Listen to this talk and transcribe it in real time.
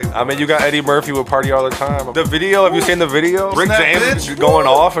I mean, you got Eddie Murphy with Party All the Time. The video, have you seen the video? Rick James is going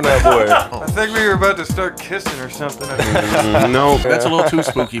off in that boy. I think we were about to start kissing or something. No. That's a little too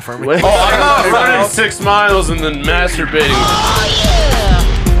spooky for me. I'm not running 6 miles and then masturbating.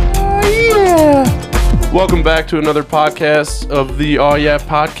 Oh, yeah. Welcome back to another podcast of the Oh Yeah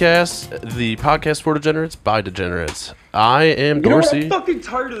Podcast, the podcast for degenerates by degenerates. I am Dorsey. You know what? I'm fucking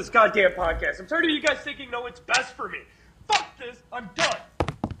tired of this goddamn podcast. I'm tired of you guys thinking, no, it's best for me. Fuck this. I'm done.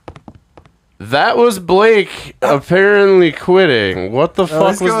 That was Blake apparently quitting. What the fuck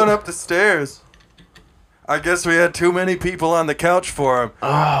was he's going up the stairs. I guess we had too many people on the couch for him.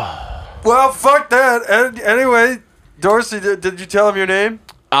 Well, fuck that. Anyway, Dorsey, did you tell him your name?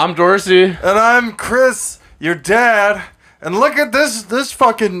 I'm Dorsey. And I'm Chris, your dad. And look at this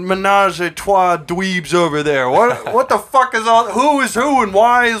fucking menage a trois dweebs over there. What the fuck is all? Who is who and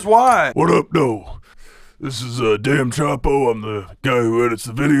why is why? What up, though? This is Damn Chapo. I'm the guy who edits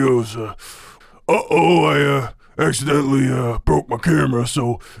the videos. I accidentally broke my camera,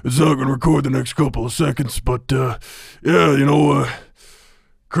 so it's not gonna record the next couple of seconds. But yeah, you know,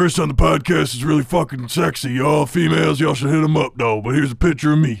 Chris on the podcast is really fucking sexy. Y'all females, y'all should hit him up, though. But here's a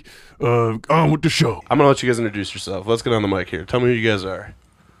picture of me. On with the show. I'm gonna let you guys introduce yourself. Let's get on the mic here. Tell me who you guys are.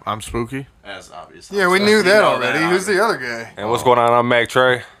 I'm Spooky. As obvious. Yeah, we knew that already. Who's the other guy? And what's going on? I'm Mack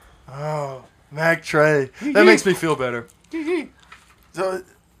Tr3. Oh, Mack Tr3. That makes me feel better. So,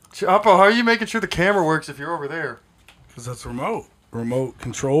 Chapo, how are you making sure the camera works if you're over there? Because that's remote. Remote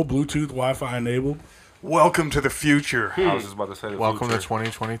control, Bluetooth, Wi-Fi enabled. Welcome to the future. I was just about to say Welcome to future.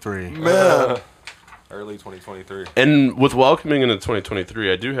 2023. Man. Early 2023. And with welcoming into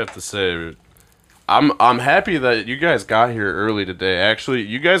 2023, I do have to say, I'm happy that you guys got here early today. Actually,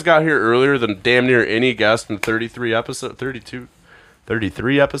 you guys got here earlier than damn near any guest in 33 episodes. 32?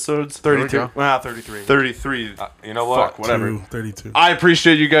 33 episodes? 32. Wow, 33. 33. You know what? Fuck, whatever. 32. I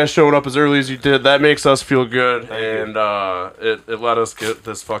appreciate you guys showing up as early as you did. That makes us feel good. Thank you. And it let us get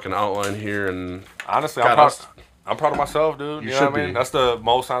this fucking outline here. And Honestly, got I'm proud of myself, dude. You know should what I mean? be. That's the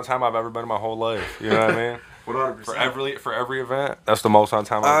most on time I've ever been in my whole life. You know what I mean? 100%. For every event, that's the most on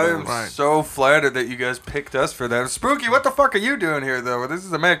time I've been. I'm so flattered that you guys picked us for that. Spooky, what the fuck are you doing here, though? This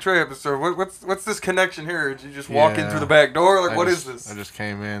is a Mack Tr3 episode. What's this connection here? Did you just walk in through the back door? Like, what is this? I just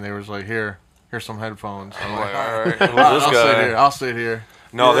came in. They was like, here's some headphones. I'm Like, like, all right, I'll who's this sit guy? here. I'll sit here.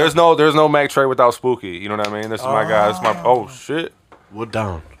 No, there's no Mack Tr3 without Spooky. You know what I mean? This is my guy. This is my. Oh shit. what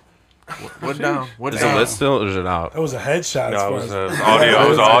down? What down? What Is it down? lit still or is it out? That was a headshot. No, it was audio. It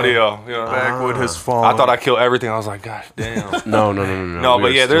was audio. You know, Backwood has fallen. I thought I killed everything. I was like, gosh damn. No. No, We but are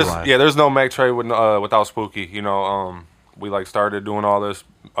yeah, still live. there's no Mack Tr3 without Spooky. You know, we like started doing all this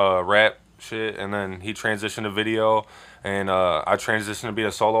rap shit, and then he transitioned to video, and I transitioned to be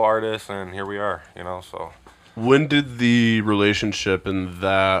a solo artist, and here we are. You know, so. When did the relationship and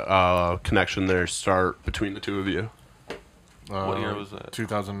that connection there start between the two of you? What year was that?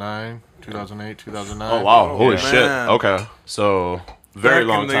 2009, 2008, 2009. Oh wow! Holy man. shit! Okay, so very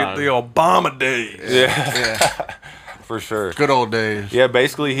long time. The Obama days. Yeah, for sure. Good old days. Yeah,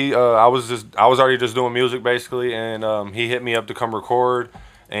 basically I was already just doing music basically, and he hit me up to come record,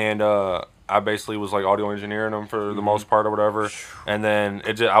 and I basically was like audio engineering him for the most part or whatever, and then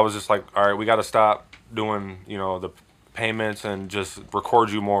I was just like, all right, we got to stop doing the payments and just record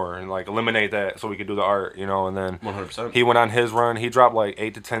you more and like eliminate that so we could do the art, and then 100%. he went on his run. He dropped like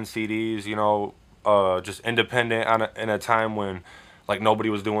 8 to 10 CDs, just independent in a time when like nobody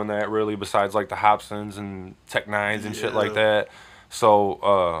was doing that really besides like the Hobsons and Tech Nines and shit like that.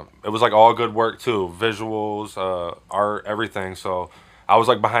 So it was like all good work too, visuals, art, everything. So I was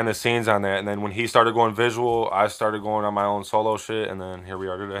like behind the scenes on that, and then when he started going visual, I started going on my own solo shit, and then here we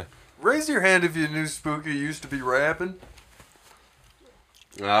are today. Raise your hand if you knew Spooky used to be rapping.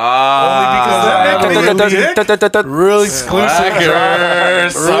 Real exclusive.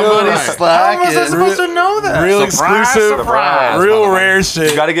 Somebody slack How was I supposed to know that? Real exclusive. Surprise. Real rare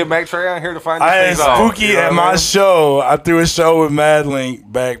shit. You got to get Mack Tr3 on here to find I had these things out. Spooky You know at what I my mean? show. I threw a show with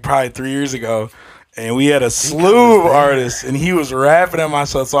Madlink back probably 3 years ago. And we had a slew of artists, and he was rapping at my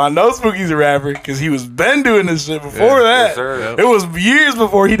show. So I know Spooky's a rapper because he was been doing this shit before that. Yes, sir. It was years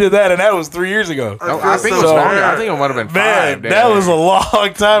before he did that, and that was 3 years ago. I think it was So- longer. I think it might have been 5. Man, damn. that was a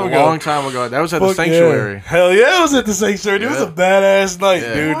long time a ago. long time ago. That was at the Fuck Sanctuary. Yeah. Hell yeah, it was at the Sanctuary. It was a badass night,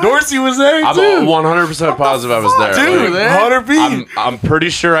 Yeah. dude. Dorsey was there, I'm too. 100% positive I was there. Dude, Like, 100 I'm pretty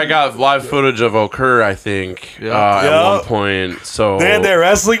sure I got live footage of Okur, I think, at Yeah. one point. So They had their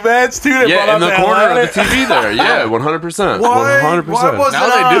wrestling match, too. They brought yeah, out in the that corner ladder. of the TV there. Yeah, 100%. 100%. Why was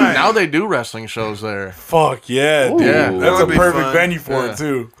Now they do wrestling shows there. Fuck yeah, dude. Yeah. That's That a would be perfect fun. venue for Yeah. it,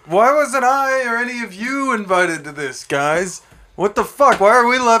 too. Why wasn't I or any of you invited to this, guys? What the fuck? Why are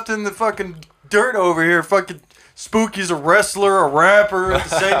we left in the fucking dirt over here? Fucking Spooky's a wrestler, a rapper at the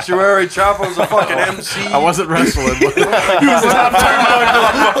sanctuary. Chapo's a fucking MC. I wasn't wrestling. But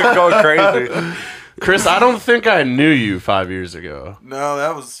Going crazy. Chris, I don't think I knew you 5 years ago. No,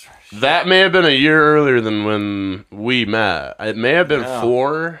 that was... That may have been a year earlier than when we met. It may have been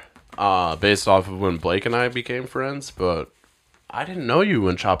 4, based off of when Blake and I became friends, but I didn't know you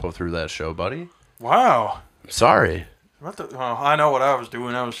when Chapo threw that show, buddy. Wow. Sorry. What the? Oh, I know what I was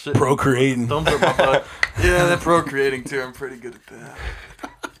doing. I was sitting... Procreating. Thumbs up my butt. Yeah, that procreating too. I'm pretty good at that.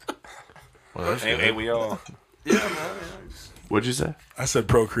 well, Hey, we all. Yeah, man. Yeah. What'd you say? I said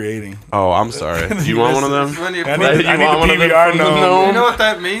procreating. Oh, I'm sorry. Do you want one of It's them? when you I put need, it- I need want one the of them PBR from the gnome. gnome? You know what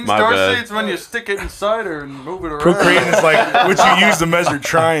that means, My Darcy? bad. It's when you stick it inside her and move it around. Procreating is like what you use to measure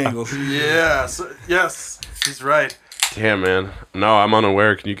triangles. Yeah. So, yes, he's right. Damn, man. No, I'm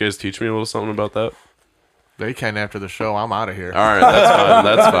unaware. Can you guys teach me a little something about that? they can after the show. I'm out of here. All right, that's fine.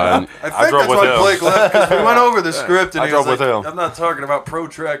 That's fine. I think drove that's with why him. Blake left, because we went over the script and I he was drove like, with him. I'm not talking about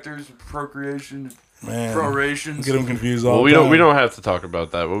protractors, procreation, Man, prorations. get them confused all Well, the time. we don't have to talk about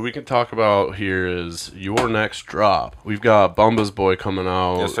that. What we can talk about here is your next drop. We've got Bumba's Boy coming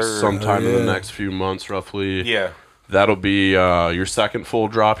out Yes, sir. sometime in the Yeah. next few months, roughly. Yeah. That'll be your second full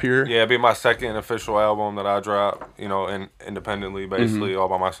drop here. Yeah, it'd be my second official album that I drop, independently, basically, all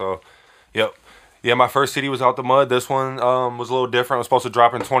by myself. Yep. Yeah, my first CD was Out the Mud. This one was a little different. It was supposed to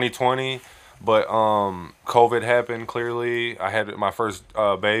drop in 2020, but COVID happened, clearly. I had my first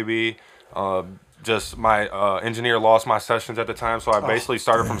baby. Just my engineer lost my sessions at the time, so I basically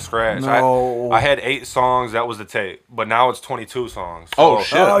started from scratch. No. I had 8 songs. That was the tape. But now it's 22 songs. Oh, So-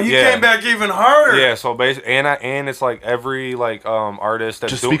 shit. Oh, you Yeah. came back even harder. Yeah, so basically, and it's like every artist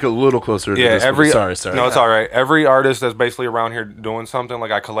that's Just speak a little closer to yeah, this. every Sorry. No, it's all right. Every artist that's basically around here doing something,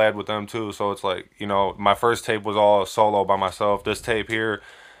 like I collab with them too. So it's like, my first tape was all solo by myself. This tape here,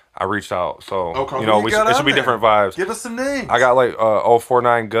 I reached out. So Who you it got should on be there? different vibes. Give us some names. I got like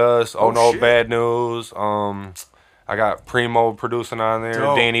 049 Gus, Oh No shit. Bad News. I got Primo producing on there,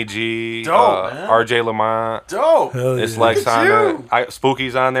 Dope. Danny G, Dope, man. RJ Lamont. Dope. Hell It's yeah. Lex Look at on you. there.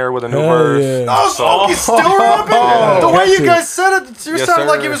 Spooky's on there with a new Hell verse. yeah. Oh, Smokey's still rapping? Yeah. The way you Catch it. guys said it, you Yes, sounded sir.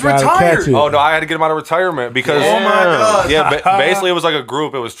 like he was Gotta retired. catch it. Oh no, I had to get him out of retirement because Oh my God. yeah, basically it was like a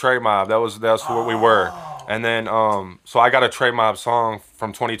group. It was Trey Mob. That's what we were. And then so I got a Trey Mob song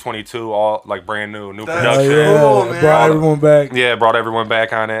from 2022, all like brand new That's Oh, production. yeah. Cool, man. Brought everyone back. Yeah, brought everyone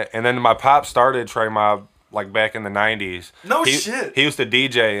back on it. And then my pop started Trey Mob like back in the 90s. No he, shit. He used to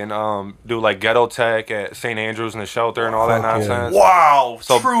DJ and do like ghetto tech at St. Andrews and the Shelter and all that Fuck yeah. nonsense. Wow.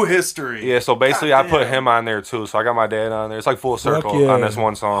 So- True history. Yeah, so basically God I put damn. him on there too. So I got my dad on there. It's like full circle yeah. on this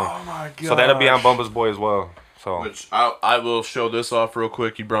one song. Oh my god. So that'll be on Bumba's Boy as well. So Which I will show this off real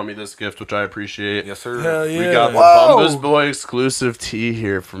quick. You brought me this gift, which I appreciate. yes, sir. Hell yeah. We got the Whoa. Bumba's Boy exclusive tee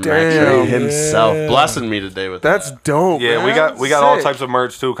here from Mack Damn. Tr3 himself, Yeah. blessing me today with That's that. dope. Yeah, man. we got all Sick. types of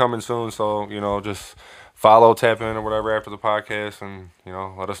merch too coming soon. So just follow, tap in or whatever after the podcast, and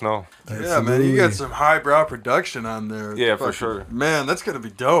let us know. Yeah, man, you got some highbrow production on there. Yeah, for Fucking- sure. Man, that's gonna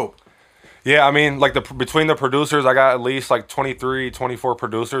be dope. Yeah, I mean, like between the producers, I got at least like 23, 24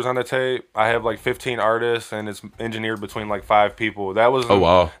 producers on the tape. I have like 15 artists, and it's engineered between like 5 people. That was Oh,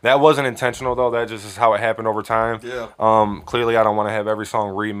 wow. That wasn't intentional though. That just is how it happened over time. Yeah. Clearly, I don't want to have every song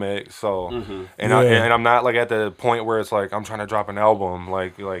remixed. So, and Yeah. I'm not like at the point where it's like I'm trying to drop an album,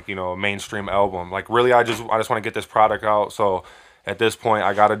 like a mainstream album. Like really, I just want to get this product out. So. At this point,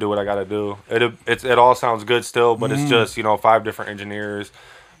 I got to do what I got to do. It all sounds good still, but it's just 5 different engineers.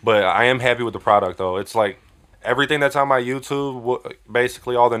 But I am happy with the product though. It's like everything that's on my YouTube,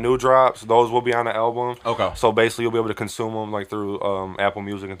 basically all the new drops, those will be on the album. Okay. So basically, you'll be able to consume them like through Apple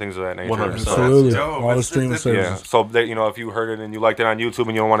Music and things of that nature. 100%. So, Absolutely. dope. All the It's- streaming it's- yeah. services. So that if you heard it and you liked it on YouTube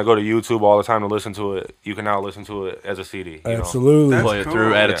and you don't want to go to YouTube all the time to listen to it, you can now listen to it as a CD. you know? Absolutely. That's Play it cool.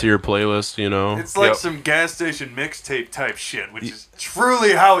 through, add it Yeah. to your playlist, It's like Yep. some gas station mixtape type shit, which is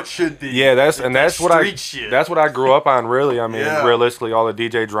truly how it should be. Yeah, that's what street shit. That's what I grew up on. Really, I mean, Yeah. realistically, all the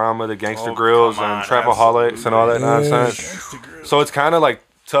DJ drama, the gangster Oh, grills, come on, and trapaholics, and all that Yeah. nonsense. So it's kind of like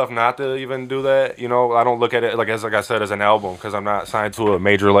tough not to even do that. I don't look at it like I said, as an album because I'm not signed to a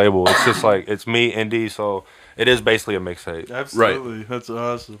major label. It's just like it's me indie, so it is basically a mixtape. Absolutely. That's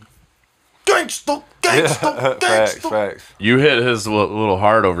awesome. Gangsta, gangsta, Facts, gangsta. facts. You hit his little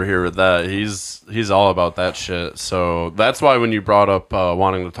heart over here with that. He's all about that shit. So that's why when you brought up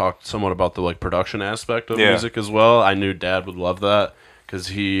wanting to talk somewhat about the production aspect of Yeah. music as well, I knew Dad would love that because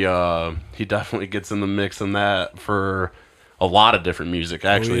he definitely gets in the mix in that for a lot of different music,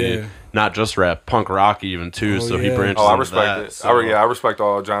 actually. yeah. Not just rap, punk rock even, too. Oh, so he yeah. branches Oh, I into respect that, it. so- I respect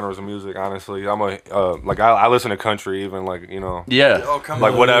all genres of music. Honestly, I'm a like I listen to country, even like Yeah. Oh, come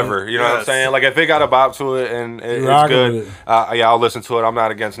like on. whatever. You know what I'm Yes. saying? Like if it got a bop to it and it's rocking good, with it. yeah, I'll listen to it. I'm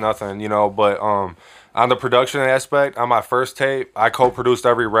not against nothing, But on the production aspect, on my first tape, I co-produced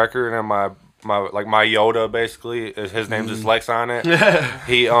every record, and my Yoda basically is his name's just Lex on it.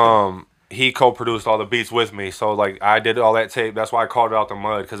 He co-produced all the beats with me, so like I did all that tape. That's why I called it Out the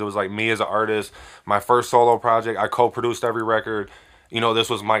Mud, because it was like me as an artist, my first solo project. I co-produced every record. This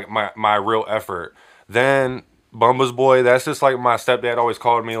was my real effort. Then Bumba's boy, that's just like my stepdad always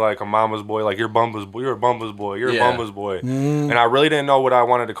called me, like a mama's boy, like you're Bumba's boy, you're a Bumba's boy, you're Yeah. a Bumba's boy. And I really didn't know what I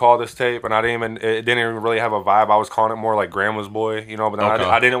wanted to call this tape, and it didn't even really have a vibe. I was calling it more like Grandma's boy, but then Okay.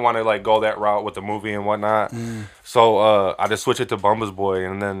 I didn't want to like go that route with the movie and whatnot. So I just switched it to Bumba's boy,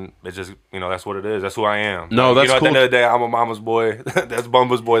 and then it just that's what it is. That's who I am. No, Like, that's at the cool. end of the day, I'm a mama's boy. That's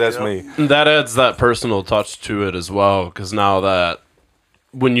Bumba's boy. That's me. That adds that personal touch to it as well, because now that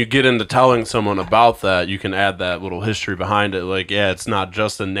when you get into telling someone about that, you can add that little history behind it. Like, yeah, it's not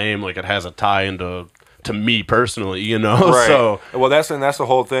just a name; like it has a tie into me personally, Right. So well, that's the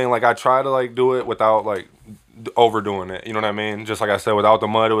whole thing. Like I try to like do it without like overdoing it. You know what I mean? Just like I said, without the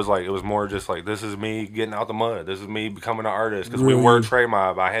mud, it was more just like this is me getting out the mud. This is me becoming an artist, because we were Trey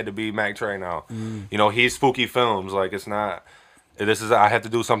Mob. I had to be Mack Tr3 now. He's Spooky Films. Like it's not. I had to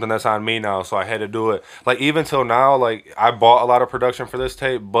do something that's on me now, so I had to do it. Like even till now, like I bought a lot of production for this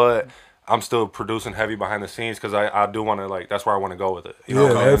tape, but I'm still producing heavy behind the scenes, because I do want to like that's where I want to go with it.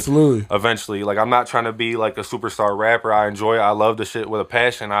 Yeah, absolutely. Eventually, like I'm not trying to be like a superstar rapper. I enjoy it. I love the shit with a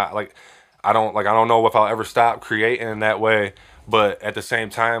passion. I don't know if I'll ever stop creating in that way, but at the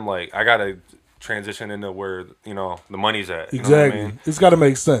same time, like I gotta transition into where the money's at. You know what I Exactly. mean? It's got to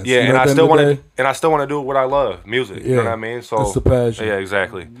make sense. Yeah, and at I the still end of the want day, to, do what I love, music. You know what I mean? So it's the passion. Yeah,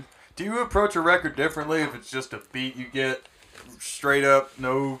 exactly. Do you approach a record differently if it's just a beat you get straight up,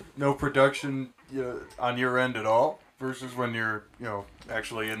 no production on your end at all, versus when you're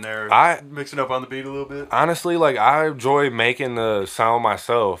actually in there mixing up on the beat a little bit? Honestly, like I enjoy making the sound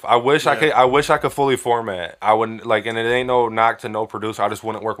myself. I wish I could fully format. I wouldn't like, and it ain't no knock to no producer. I just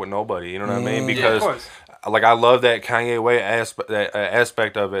wouldn't work with nobody. You know what I mean? Because of course. like I love that Kanye Way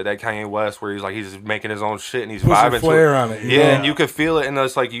aspect of it, that Kanye West, where he's making his own shit and he's Puts a vibing flair to it. on it. Yeah, and you can feel it, and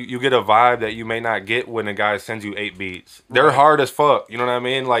it's like you get a vibe that you may not get when a guy sends you 8 beats. They're hard as fuck. You know what I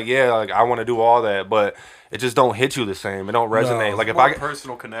mean? Like like I want to do all that, but it just don't hit you the same. It don't resonate. No. Like if More I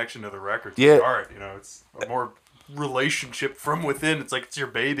personal connection to the record, to Yeah. the art. It's a more relationship from within. It's like it's your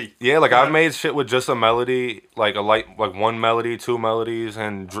baby. Yeah, like I've made shit with just a melody, like like one melody, 2 melodies,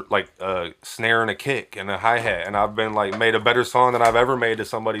 and like a snare and a kick and a hi-hat, and I've been like made a better song than I've ever made to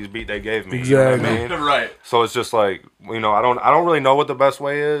somebody's beat they gave me. You know what I Exactly. mean? Right. So it's just like I don't really know what the best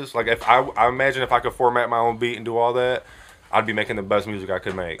way is. Like if I imagine if I could format my own beat and do all that, I'd be making the best music I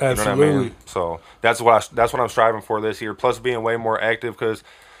could make. You know what I Absolutely. mean? So that's what I'm striving for this year. Plus being way more active, because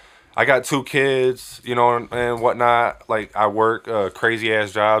I got 2 kids, and whatnot. Like I work a crazy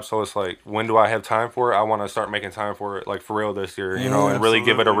ass job, so it's like, when do I have time for it? I want to start making time for it, like for real this year, and really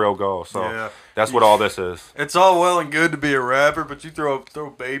give it a real go. So that's what all this is. It's all well and good to be a rapper, but you throw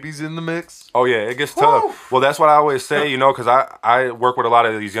babies in the mix. Oh yeah, it gets tough. Well, that's what I always say, because I work with a lot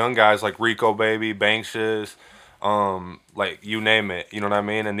of these young guys like Rico Baby, Bankshiz, like you name it. You know what I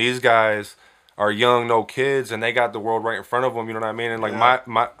mean? And these guys are young, no kids, and they got the world right in front of them. You know what I mean? And like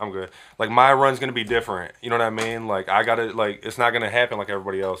I'm good. Like my run's gonna be different. You know what I mean? Like I gotta it's not gonna happen like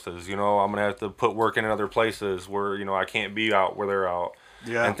everybody else's. I'm gonna have to put work in other places where I can't be out where they're out.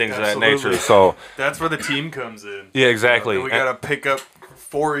 Yeah, and things absolutely. of that nature. So that's where the team comes in. Yeah, exactly. We gotta pick up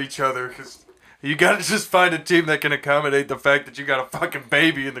for each other, because you gotta just find a team that can accommodate the fact that you got a fucking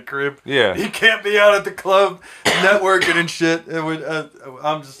baby in the crib. Yeah. You can't be out at the club networking and shit.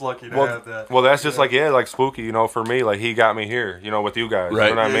 I'm just lucky to have that. Well, that's just like Spooky. For me, like he got me here. with you guys. Right.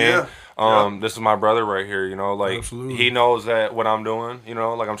 You know what Yeah, I mean? This is my brother right here. Like Absolutely. he knows that what I'm doing.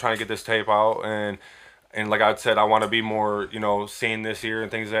 Like I'm trying to get this tape out, and like I said, I want to be more, seen this year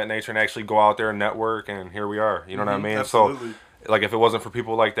and things of that nature, and actually go out there and network. And here we are. You know what I mean? Absolutely. So. Like if it wasn't for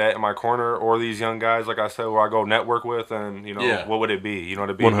people like that in my corner, or these young guys, like I said, where I go network with, and what would it be?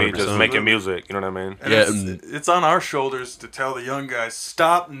 It'd be me just 100%. making music. You know what I mean? And it's on our shoulders to tell the young guys,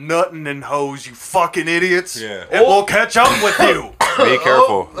 stop nutting and hoes, you fucking idiots. Yeah. It will catch up with you. Be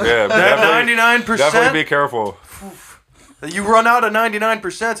careful. Yeah, That definitely, 99%. definitely be careful. You run out of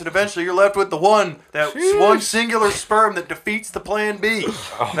 99%, and eventually you're left with the one singular sperm that defeats the plan B.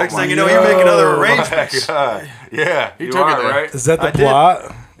 Next thing you know, you're making other arrangements. Yeah, you took it are there. right. Is that the I did.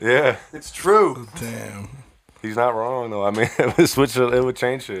 plot? Yeah. It's true. Damn. He's not wrong though. I mean, it would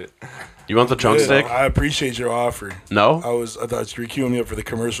change shit. You want the chunk stick? I appreciate your offer. No? I thought you were queuing me up for the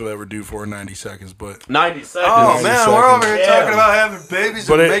commercial that we're due for in 90 seconds, but 90 seconds. Oh, man, we're over here seconds. talking about having babies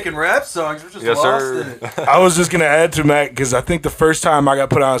But and it- making rap songs. We're just Yes, lost sir. in it. I was just gonna add to Mac because I think the first time I got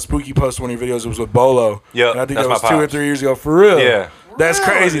put on a Spooky Post one of your videos, it was with Bolo. Yep, And I think that's that was my 2 or pops. 3 years ago. For real. Yeah. That's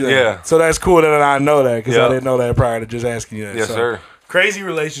crazy. Then. Yeah. So that's cool that I know that because I Yep. didn't know that prior to just asking you that. Yes, So, sir. Crazy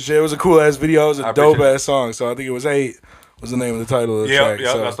relationship. It was a cool ass video. It was a I dope appreciate ass song. So I think it was 8 was the name of the title of the Yep, track.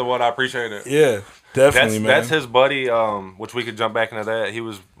 yep, so. that's the one. I appreciate it. Yeah, definitely, man. That's his buddy, which we could jump back into that. He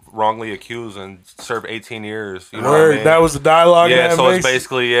was wrongly accused and served 18 years. You know what I Word. mean? That was the dialogue. in Yeah, that so mix? it's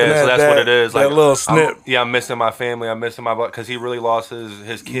basically, And so that's what it is. That Like little snip. I'm missing my family. I'm missing my because he really lost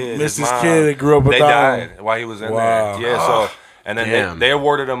his kid. Missed his mom. kid that grew up They without him. died while he was in Wow. there. Yeah, so and then Damn. they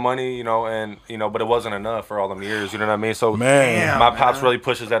awarded him money, you know, and you know, but it wasn't enough for all them years. You know what I mean? So Man. my pops really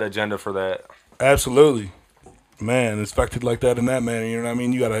pushes that agenda for that. Absolutely. Man, expected like that in that manner, you know what I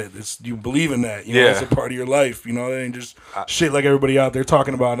mean? You believe in that. You know, Yeah. that's a part of your life. You know, that ain't just shit like everybody out there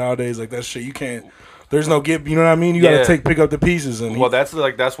talking about nowadays. Like that shit you can't there's no give, you know what I mean? You Yeah. gotta pick up the pieces and Well, that's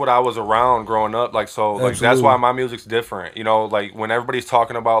what I was around growing up. Like, so, like, that's Absolutely. why my music's different. You know, like when everybody's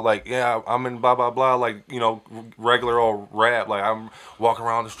talking about, like, yeah, I'm in blah blah blah, like, you know, regular old rap. Like, I'm walking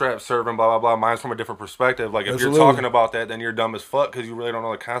around the strap serving blah blah blah. Mine's from a different perspective. Like, if Absolutely. you're talking about that, then you're dumb as fuck because you really don't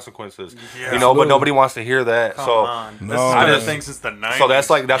know the consequences. You know, Absolutely. but nobody wants to hear that. Come so. on. This No, has I been a just- thing since the 90s. So that's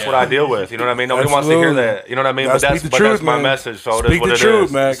what I deal with. You know what I mean? Nobody wants to hear Absolutely. that. You know what I mean? Gotta But speak the truth, that's my man. message. So it is Speak what the it truth,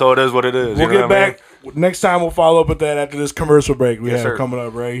 is. Mac. So it is what it is. we'll you know get what I mean? back. Next time we'll follow up with that after this commercial break we Yes, have sir. coming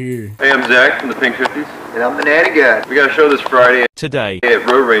up right here. Hey, I'm Zach from the Pink 50s. And I'm the Natty Guy. We got a show this Friday Today. at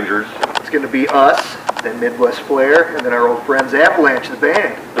Road Rangers. It's going to be us, then Midwest Flair, and then our old friends Avalanche, the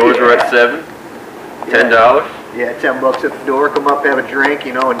band. Doors are at 7. $10. Yeah, $10 at the door. Come up, have a drink,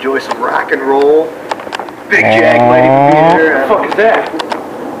 you know, enjoy some rock and roll. Big Jag might even be there. What the fuck is that?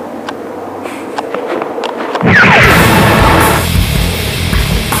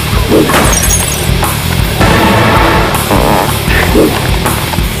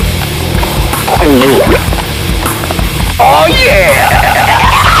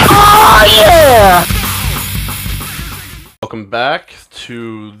 Welcome back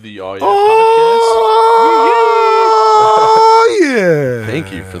to the All Yeah Oh yeah. podcast.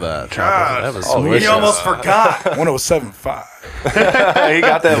 Thank you for that, Chopper. That was we delicious. almost forgot. 107.5. He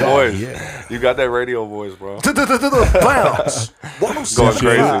got that voice. Yeah. You got that radio voice, bro. Bounce. Going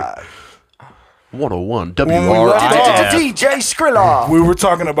crazy. 101 When we WRIF. DJ Skrilla. We were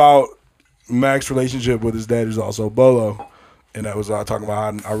talking about Mac's relationship with his dad, who's also Bolo, and that was talking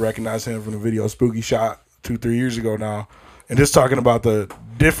about how I recognized him from the video Spooky Shot 2-3 years ago now, and just talking about the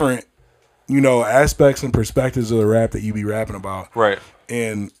different, you know, aspects and perspectives of the rap that you be rapping about, Right.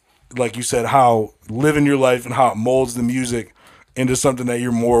 and like you said, how living your life and how it molds the music into something that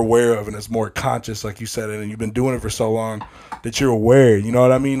you're more aware of and it's more conscious, like you said, and you've been doing it for so long that you're aware. You know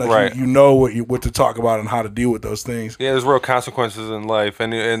what I mean? Like Right. you know what to talk about and how to deal with those things. Yeah, there's real consequences in life,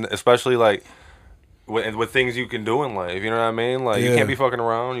 and especially like with things you can do in life. You know what I mean? Like you Yeah. can't be fucking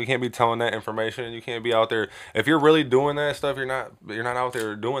around. You can't be telling that information. You can't be out there. If you're really doing that stuff, you're not out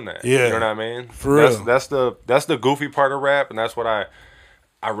there doing that. Yeah. You know what I mean? For real. That's the goofy part of rap, and that's what I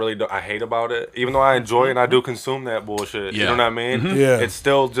really I hate about it. Even though I enjoy it and I do consume that bullshit. You Yeah. know what I mean? Yeah. It's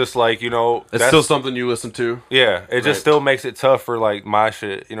still just like, you know, It's still something you listen to. yeah, it just Right. still makes it tough for like my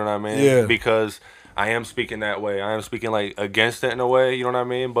shit. You know what I mean? Yeah. Because I am speaking that way. I am speaking like against it in a way. You know what I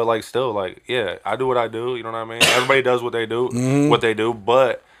mean? But like still, like yeah, I do what I do. You know what I mean? Everybody does what they do,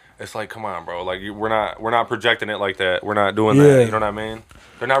 But it's like, come on, bro. Like we're not projecting it like that. We're not doing Yeah. that. You know what I mean?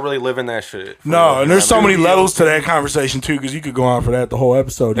 They're not really living that shit. for real, No, you know and there's what so I many mean? levels to that conversation too, because you could go on for that the whole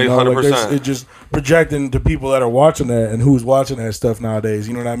episode. You know, like 100%. it's just projecting to people that are watching that and who's watching that stuff nowadays.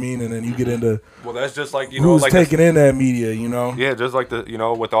 You know what I mean? And then you get into Well, that's just like, you know, who's like taking in that media. You know? yeah, just like the, you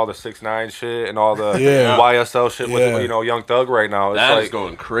know, with all the 6ix9ine shit and all the Yeah. YSL shit with, Yeah. you know, Young Thug right now. It's That like is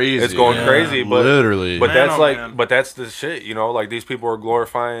going crazy. it's going man. crazy, but literally. But Man, that's oh, like, man. but that's the shit, you know. Like these people are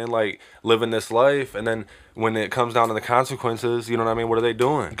glorifying like living this life, and then when it comes down to the consequences, you know what I mean? What are they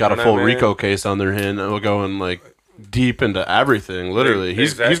doing? got You a know full what I mean? Rico case on their hand. We're going like deep into everything. Literally,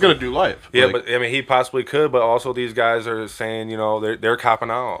 he's Exactly. gonna do life. Yeah, Like, but I mean, he possibly could, but also these guys are saying, you know, they're copping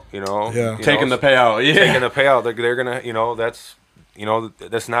out, you know, Yeah. You taking know, the payout. Yeah, taking the payout. They're gonna, you know, that's. You know,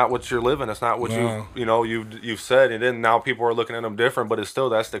 that's not what you're living. That's not what No. you've said. And then now people are looking at them different, but it's still,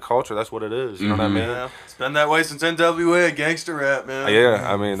 that's the culture. That's what it is. You know what I mean? Yeah, it's been that way since NWA, gangster rap, man. Yeah,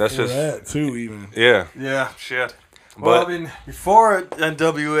 I mean, that's For just, that too, even. yeah. Yeah, shit. Well, I mean, before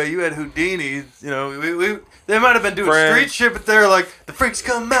NWA, you had Houdini. You know, they might have been doing street shit, but they're like, the freaks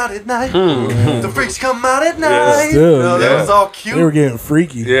come out at night. The freaks come out at night. Still, that was all cute. They were getting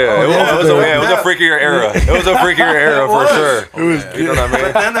freaky. Yeah, it was a freakier era. It was a freakier era for sure. It was, you know what I mean?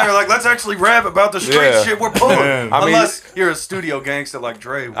 But then they were like, let's actually rap about the street shit we're pulling. Man. Unless you're a studio gangster like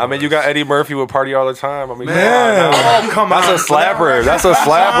Dre was. I mean, you got Eddie Murphy with Party All the Time. I mean, come on. That's a slapper. That's a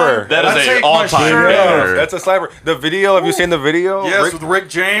slapper. That is take an my all-time shirt off. banger. That's a slapper. The video, have you seen the video? Yes, with Rick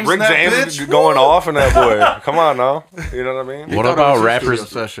James. Rick and that James bitch. going off in that boy. Come on now. You know what I mean? What Thought it about was a Rapper's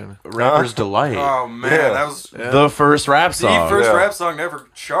studio session? Rapper's Delight? Oh man, Yeah. that was The first rap the song. first Yeah. rap song to ever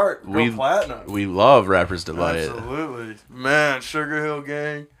chart. Go We- platinum. We love Rapper's Delight. Absolutely, man. Sugar Hill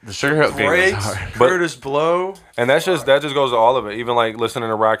Gang, The Sugar Hill Gang was Breaks, hard. Curtis Blow. And that just goes to all of it. Even like listening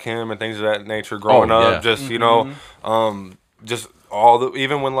to Rakim and things of that nature growing Oh, up. yeah. Just, you know, just all the,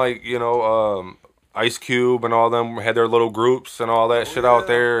 even when like, you know, Ice Cube and all them had their little groups and all that shit out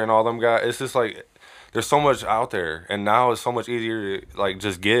there and all them guys. It's just like, there's so much out there, and now it's so much easier to like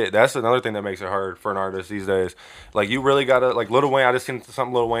just get. That's another thing that makes it hard for an artist these days. Like you really gotta, like Lil Wayne. I just seen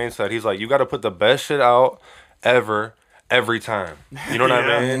something Lil Wayne said. He's like, you gotta put the best shit out ever, every time. You know what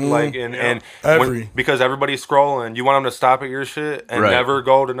I mean? Like and because everybody's scrolling, you want them to stop at your shit and never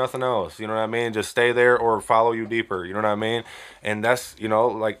go to nothing else. You know what I mean? Just stay there or follow you deeper. You know what I mean? And that's, you know,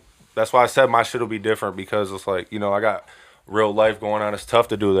 like that's why I said my shit will be different, because it's like, you know, I got real life going on. It's tough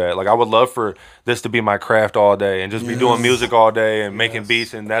to do that. Like I would love for this to be my craft all day and just be doing music all day and making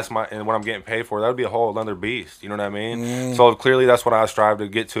beats, and that's what I'm getting paid for. That would be a whole other beast. You know what I mean? So clearly that's what I strive to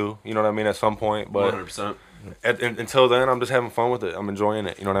get to. You know what I mean? At some point, but 100%. Until then, I'm just having fun with it. I'm enjoying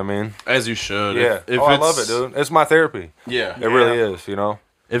it. You know what I mean? As you should. Yeah. If I love it, dude. It's my therapy. Yeah. It really is. You know.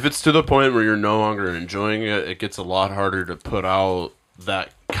 If it's to the point where you're no longer enjoying it, it gets a lot harder to put out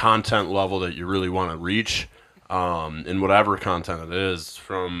that content level that you really want to reach. In whatever content it is,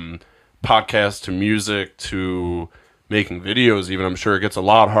 from podcasts to music to making videos even, I'm sure it gets a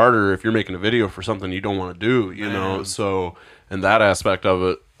lot harder if you're making a video for something you don't want to do, you know? So in that aspect of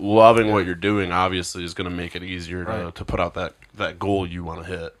it, loving what you're doing obviously is going to make it easier to put out that goal you want to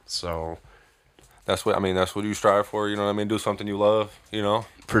hit. So that's what you strive for. You know what I mean? Do something you love, you know?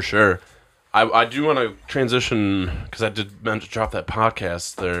 For sure. I do want to transition, because I did meant to drop that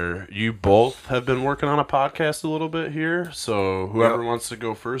podcast there. You both have been working on a podcast a little bit here, so whoever wants to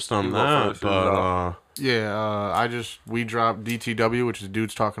go first on that. We dropped DTW, which is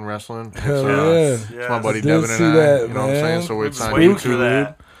Dudes Talking Wrestling. It's my buddy I did Devin see and I. that, You know what I'm saying? So it's on waiting for YouTube,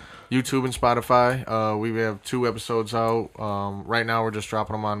 that. YouTube and Spotify. We have 2 episodes out. Right now, we're just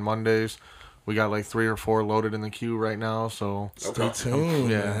dropping them on Mondays. We got like 3 or 4 loaded in the queue right now, so Stay tuned,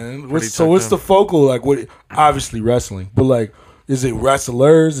 man. pretty What's the focal? Like, what? Obviously wrestling, but like, is it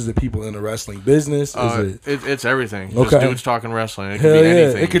wrestlers? Is it people in the wrestling business? Is it's everything. Okay. Just dudes talking wrestling. It could hell be yeah?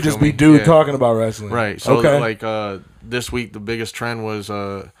 anything. It could you just feel be me? dude Yeah. talking about wrestling, Right. So okay. like this week, the biggest trend was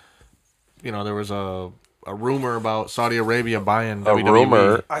there was a rumor about Saudi Arabia buying WWE.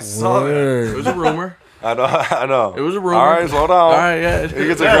 Rumor. I saw that. It was a rumor. I know. It was a rumor. All right, slow down. All right, yeah. He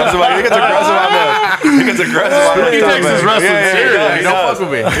gets aggressive. He gets aggressive on this. He gets aggressive on this. He takes his wrestling serious. he Don't does. fuck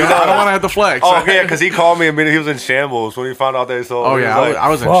with me. I don't want to have to flex. Oh yeah, because he called me and he was in shambles when he found out they sold. Oh He yeah, was like, I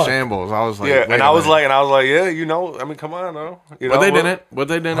was in fuck. shambles. I was like, yeah, wait and a I was minute. yeah, you know, I mean, come on, though. You know, But they didn't. But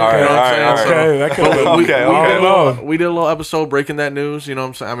they didn't. All right, you know what I'm all right, saying? okay, that could So we okay. we did a little episode breaking that news. You know what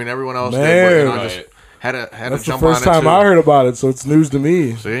I'm saying? I mean, everyone else Man. did, but I just had to That's the jump on first it time too. I heard about it, so it's news to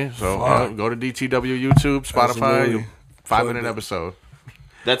me. See, so go to DTW YouTube, Spotify, Absolutely. 5-minute episode.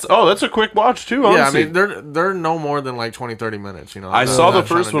 That's a quick watch too, Yeah, I honestly. mean they're no more than like 20-30 minutes. You know, I That's saw what the I'm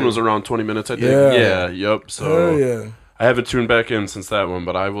trying first to one do. was around 20 minutes, I think. Yeah. Yep. So Hell yeah. I haven't tuned back in since that one,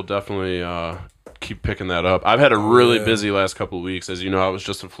 but I will definitely keep picking that up. I've had a really busy last couple of weeks. As you know, I was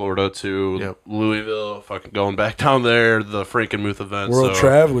just in Florida to Yep. Louisville, fucking going back down there, the Frankenmuth event. World so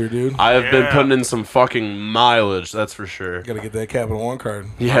traveler, dude. I have been putting in some fucking mileage, that's for sure. Gotta get that Capital One card.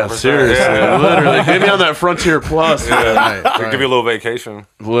 Yeah, seriously. Literally. Get me on that Frontier Plus. Right, right. Give you a little vacation.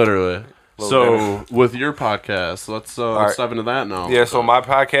 Literally. Little So, with your podcast, let's right. dive into that now. Yeah, so my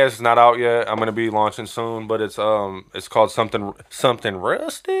podcast is not out yet. I'm gonna be launching soon, but it's called something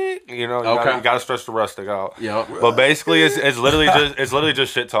rustic. You know, you gotta stretch the rustic out. Yep. But basically, it's literally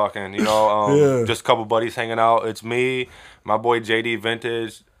just shit talking. You know, Yeah. just a couple buddies hanging out. It's me, my boy JD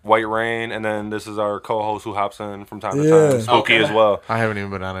Vintage, White Rain, and then this is our co-host who hops in from time to Yeah. time, Spooky as well. I haven't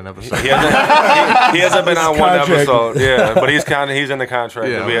even been on an episode. He hasn't been on one contracted. episode, yeah, but he's in the contract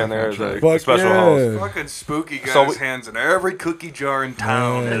to be in there as a Fuck special yeah. host. Fucking Spooky got So his hands in every cookie jar in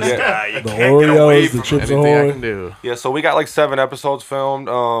town. Man. This Yeah. guy, you The can't get away Oreos, from the Chips Anything I Ahoy. can do. Yeah, so we got like 7 episodes filmed,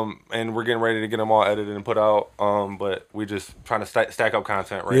 and we're getting ready to get them all edited and put out. But we just trying to stack up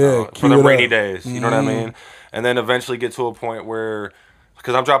content right now for queue the it rainy up. days. You know what I mean? And then eventually get to a point where,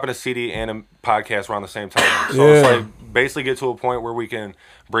 because I'm dropping a CD and a podcast around the same time, so it's Yeah. like basically get to a point where we can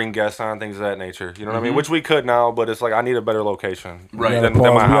bring guests on, things of that nature. You know what I mean? Which we could now, but it's like I need a better location We gotta than pause. my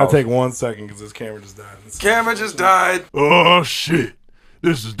We gotta house. take 1 second because this camera just died. Camera just died. Oh shit.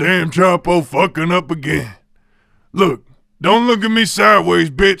 This is damn Chapo fucking up again. Look, don't look at me sideways,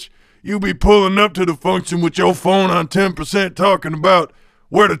 bitch. You be pulling up to the function with your phone on 10% talking about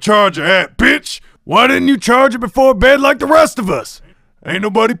where the charger at, bitch. Why didn't you charge it before bed like the rest of us? Ain't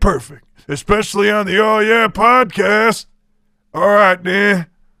nobody perfect, especially on the Oh Yeah podcast. All right, then.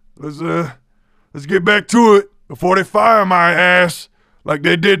 Let's get back to it before they fire my ass like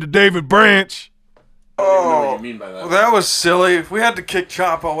they did to David Branch. Oh, what you mean by that. well, that was silly. We had to kick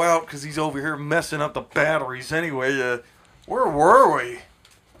Chapo out because he's over here messing up the batteries anyway. Where were we?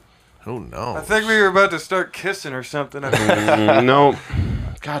 Who knows? I think we were about to start kissing or something. I think. No.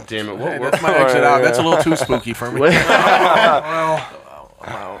 God damn it. Hey, that's my exit out. That's a little too spooky for me.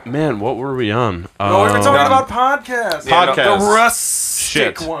 Man, what were we on? No, we were talking about podcasts. Podcasts. The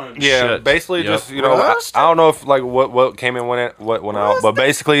rustic Shit. one. Yeah, Shit. basically Yep. just, you know, I don't know if like what came in what went out, but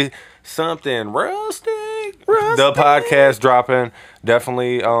basically something rustic. The podcast dropping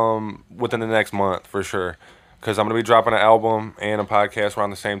definitely within the next month for sure. Because I'm going to be dropping an album and a podcast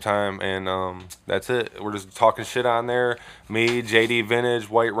around the same time, and that's it. We're just talking shit on there. Me, JD Vintage,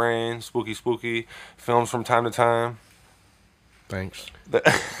 White Rain, Spooky, films from time to time. Thanks.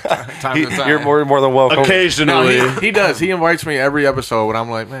 Time to time. You're more than welcome. Occasionally. No, he does. He invites me every episode, and I'm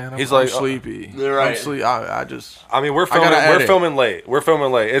like, man, He's I'm like, sleepy. right. I just. I mean, we're gotta filming edit. We're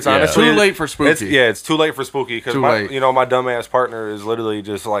filming late. It's Yeah. honestly Too late for Spooky. It's too late for Spooky because Too my late. my dumbass partner is literally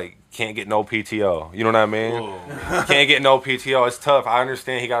just like can't get no PTO. You know what I mean? Can't get no PTO. It's tough. I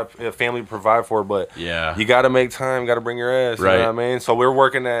understand he got a family to provide for, but Yeah. you got to make time. Got to bring your ass. Right. You know what I mean? So we're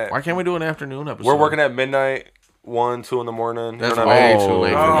working at Why can't we do an afternoon episode? we're working at midnight. 1, 2 in the morning. That's you know what I way mean? too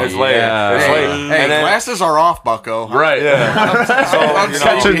late for me. It's late. Yeah. It's Hey, late. hey, And then- glasses are off, Bucko. Right. Yeah. So, you know,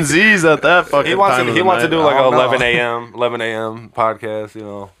 Catching Z's at that fucking he wants time to of he the wants to night. do like I don't 11 know. a.m. podcast. You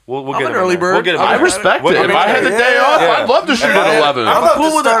know, we'll I'm get an him in early there. bird. We'll get him I in there. respect We'll it. get If him I in had the there. day off, Yeah. I'd love to shoot at 11. I'd love cool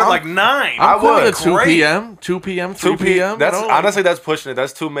to with start it. at like 9. I'm cool with a 2 Great. p.m., 2 p.m., 3 p.m. That's you know? honestly that's pushing it.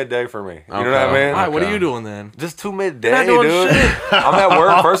 That's too midday for me. You know what I Okay. mean? All right, what are Okay. you doing then? Just too midday, not doing dude. shit. I'm at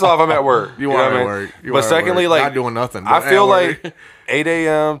work. First off, I'm at work. You know are what I at mean? work. You But are at secondly, work. like Not doing nothing. I but feel at work. like 8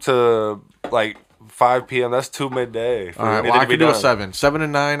 a.m. to like 5 p.m. That's too midday. For All right, anything well, I to be can do a done. 7. 7 to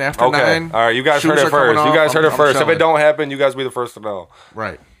 9 after Okay. 9. All right, you guys heard shoots it are coming first. You off, guys heard it I'm first. If chilling. it don't happen, you guys be the first to know.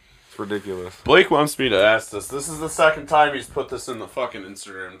 Right. It's ridiculous. Blake wants me to ask this. This is the second time he's put this in the fucking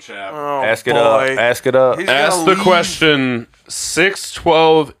Instagram chat. Oh, Ask it boy. up. Ask it up. He's gonna Ask the leave. question 6,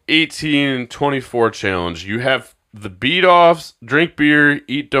 12, 18, 24 challenge. You have the beat offs, drink beer,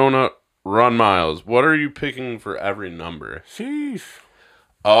 eat donut, run miles. What are you picking for every number? Sheesh.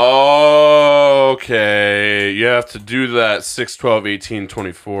 Okay. You have to do that 6, 12, 18,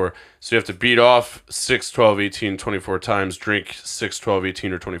 24. So you have to beat off 6, 12, 18, 24 times, drink 6, 12,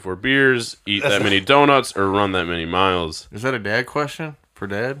 18, or 24 beers, eat that many donuts, or run that many miles. Is that a dad question for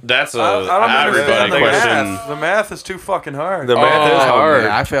dad? That's a I don't everybody understand the question. math. The math is too fucking hard. The math is hard.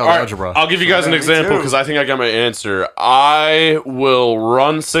 Yeah, I failed All right, algebra. I'll give you guys an me example too. because I think I got my answer. I will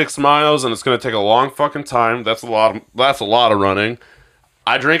run 6 miles, and it's going to take a long fucking time. That's a lot of running.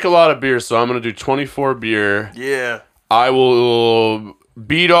 I drink a lot of beer, so I'm going to do 24 beer. Yeah. I will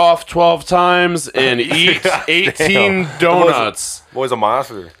beat off 12 times and eat 18 donuts. Boy's a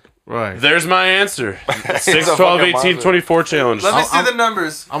monster. Right. There's my answer. 6, a 12, fucking 18, monster. 24 challenge. Let me see the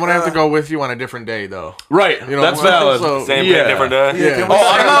numbers. I'm going to have to go with you on a different day, though. Right, You know, that's valid. so- Same Yeah. day, different day. Yeah. Can we Oh,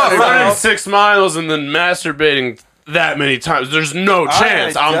 I'm start not at running 12? 6 miles and then masturbating that many times. There's no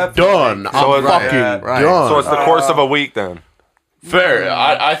chance. I'm definitely done. think I'm so. fucking Right. done. So it's the course of a week then. Fair.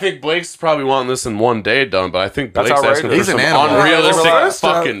 I think Blake's probably wanting this in one day done, but I think That's Blake's outrageous. asking for He's an some animal. unrealistic First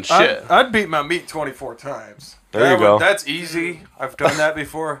fucking up, shit. I'd beat my meat 24 times. There you go. That's easy. I've done that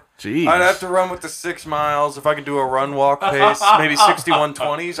before. Jeez. I'd have to run with the 6 miles. If I could do a run walk pace, maybe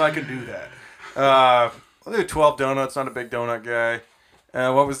 61:20s, I could do that. I'll do 12 donuts. Not a big donut guy.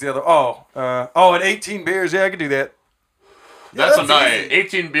 What was the other? And 18 beers. Yeah, I could do that. That's a that's night. easy.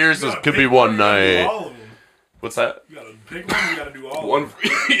 18 beers could be one night. What's that? You gotta pick one. You gotta do all. One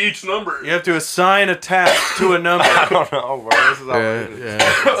for each number. You have to assign a task to a number. I don't know, bro. This is outrageous.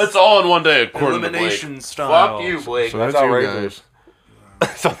 Yeah. It's all in one day, according to Blake. Elimination style. Fuck you, Blake. So That's that's you outrageous. guys.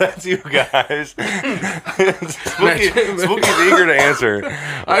 So that's you guys. Spooky's eager to answer.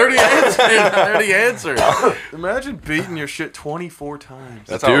 I already answered. Imagine beating your shit 24 times.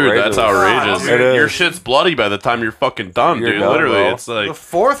 That's Dude, outrageous. that's outrageous. It is. Your shit's bloody by the time you're fucking done, You're dude. done, Literally, bro. it's like... The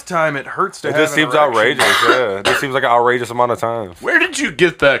fourth time it hurts to It have just an seems erection. outrageous. Yeah, it just seems like an outrageous amount of time. Where did you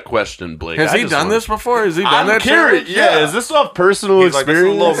get that question, Blake? Has I he just done wanna- this before? Has he done I'm that? curious. challenge? Yeah, is this off personal He's like, this is a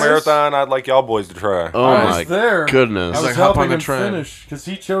experience? little marathon I'd like y'all boys to try. Oh I my was there. goodness. I was like, hop helping on the him train. finish because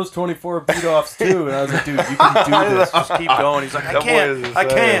he chose 24 beat-offs too, and I was like, dude, you can do this. Just keep going. He's like, I That boy can't. is I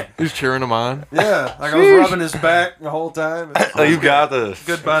insane. can't. He's cheering him on. Yeah, like I was rubbing his back the whole time. Oh, you got this.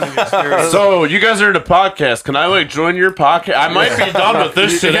 Good bonding experience. So, you guys are in a podcast. Can I, like, join your podcast? I might be done with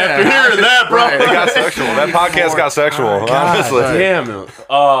this shit after Yeah. hearing that, bro. It got sexual. That podcast got sexual. Honestly. Damn it.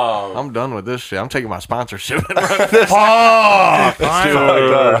 I'm done with this shit. I'm taking my sponsorship. Fuck,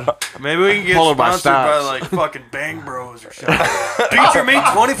 dude. Maybe we can get Followed by sponsored by stocks. like fucking Bang Bros or something. Feature me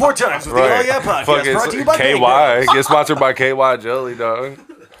 24 times with the Right. Oh Yeah podcast. Fucking Brought to you by Bang Bros. KY. Get sponsored by KY Jelly, dog.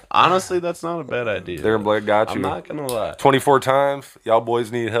 Honestly, that's not a bad idea. There and Blake got I'm you. not gonna lie. 24 times. Y'all boys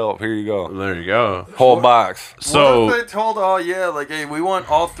need help. Here you go. There you go. Whole box. What So, if they told Oh Yeah, like, hey, we want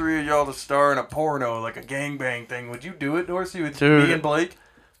all three of y'all to star in a porno, like a gangbang thing? Would you do it, Dorsey, with Dude. me and Blake?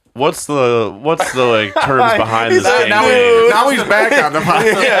 what's the like terms behind this game? now he's back on the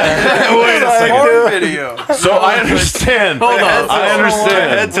podcast. Wait a second. Porn video. So I understand. Hold on. I That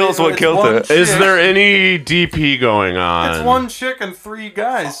understand. tells what killed one it. chick. Is there any DP going on? It's one chick and three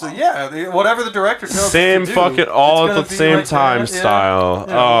guys. So yeah, whatever the director tells us Same to do, fucking it's all gonna at the be same like time that. Yeah. style.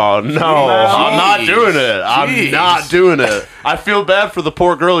 Yeah. Oh no, I'm not doing it. I'm not doing it. I feel bad for the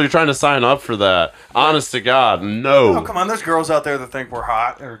poor girl you're trying to sign up for that. Honest to God, no. Oh come on, there's girls out there that think we're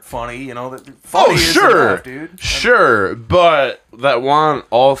hot or funny. You know that. Funny Oh is sure, enough, dude. sure, but that want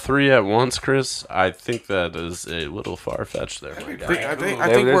all three at once, Chris. I think that is a little far fetched there. My guy. I think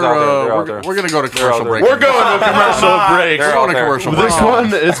They're we're out there, they're out there. we're gonna go to commercial break. We're going to commercial break. They're We're out going to there. commercial break. This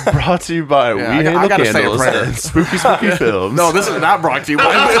one is brought to you by We I Handle gotta say a Candles prayer. and Spooky Films. No, this is not brought to you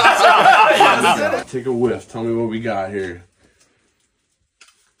by. Take a whiff. Tell me what we got here.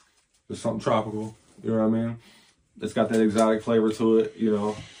 It's something tropical, you know what I mean? It's got that exotic flavor to it, you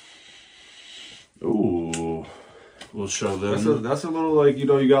know. Ooh, we'll show That's them. a little like, you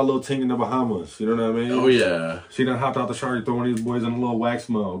know, you got a little ting in the Bahamas, you know what I mean? Oh yeah. She done hopped out the shower, throw one of these boys in a little wax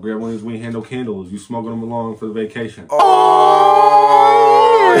mug, grab one of these We Handle candles, you smoking them along for the vacation.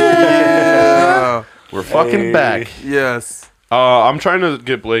 Oh yeah. We're fucking back. Yes. I'm trying to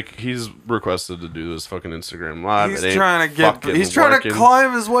get Blake. He's requested to do this fucking Instagram live. He's It ain't trying to get. fucking He's trying working. to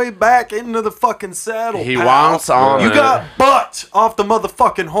climb his way back into the fucking saddle. He pal. wants on You it. got butt off the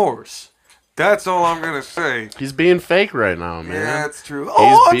motherfucking horse. That's all I'm gonna say. He's being fake right now, man. Yeah, it's true.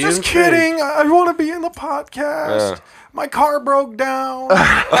 Oh, I'm being just fake. kidding. I want to be in the podcast. Yeah. My car broke down. Shit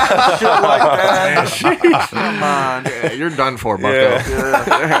like that. Come on. Yeah, you're done for, Bucko.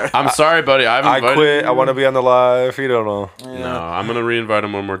 Yeah. I'm sorry, buddy. I've I invited quit. you. I want to be on the live. You don't know. No, I'm gonna reinvite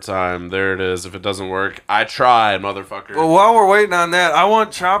him one more time. There it is. If it doesn't work, I tried, motherfucker. Well, while we're waiting on that, I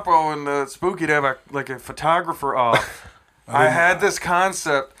want Chapo and Spooky to have a photographer off. I had this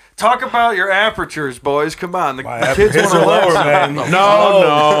concept. Talk about your apertures, boys. Come on. The kids want to lower, learn. man.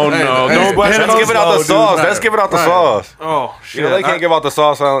 no. Don't Let's give it out the sauce. Let's give it out the sauce. Oh, You shit. know, they can't give out the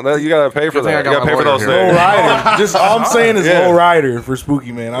sauce. You gotta pay for Good thing I that. You got gotta pay my for those lawyer Low things. rider. Just all I'm saying is Yeah. low rider for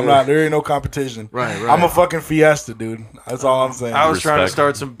Spooky, man. I'm not. There ain't no competition. Right. I'm a fucking Fiesta, dude. That's all I'm saying. I was trying to Respect.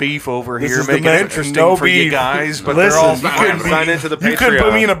 start some beef over This here, is the making it man- interesting no for you beef. guys, but Listen, they're all you fine. couldn't Sign into the You couldn't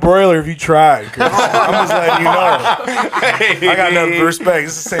put me in Patreon. a broiler if you tried. 'Cause I'm just letting you know. I got nothing but respect.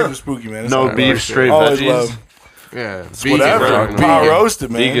 It's the same with Spooky, man. It's No all beef, right. straight Always veggies. love. Yeah. Whatever. Vegan. Pot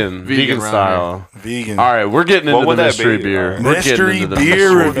roasted, man. Vegan around style. Vegan. All right, we're getting What into would the that mystery be? beer. Alright. We're Mystery getting into the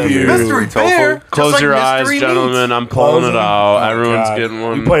beer mystery review. Mystery Tofu. beer. Just Close like your eyes, mystery gentlemen. meats. I'm pulling it Close 'em. out. Oh, Everyone's God. getting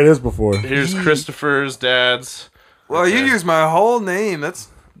one. You played this before. Here's Christopher's dad's. Well, you use my whole name. That's.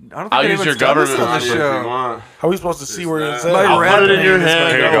 I don't think I'll use anyone's your done this government on the number if you show. want. How are we supposed to see where it's at? My I'll rap put it in your name is my hand.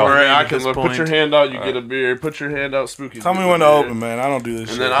 Here you Don't go. worry, name I at can this look. Put point. your hand out. You get a beer. Put your hand out, Spooky. Tell me get when a to beer. open, man. I don't do this And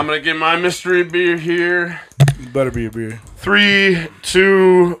shit. then I'm gonna get my mystery beer here. It better be a beer. 3,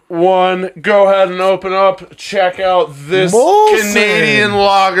 2, 1. Go ahead and open up. Check out this Molson. Canadian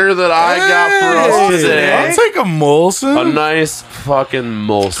lager that I got for us I'll today. take a Molson. A nice fucking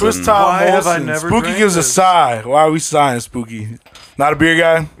Molson. Twist top Why have I Molson. never Spooky drank gives a this? sigh. Why are we sighing, Spooky? Not a beer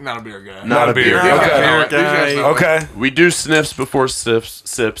guy? Not a beer guy. Not a beer guy. Okay. We do sniffs before sips,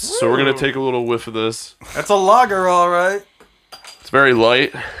 so we're gonna take a little whiff of this. That's a lager, all right. It's very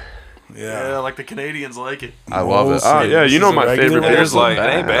light. Yeah, like the Canadians like it. I love it. Yeah, you know my favorite beer is like, it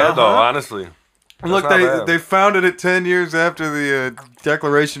ain't bad though, honestly. And look, they founded it 10 years after the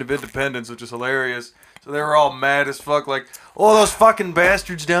Declaration of Independence, which is hilarious. So they were all mad as fuck, like, oh, those fucking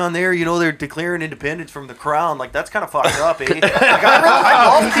bastards down there, you know, they're declaring independence from the crown. Like, that's kind of fucked up, eh? Like, I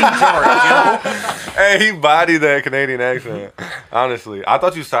love King George, you know? Hey, he bodied that Canadian accent. Honestly, I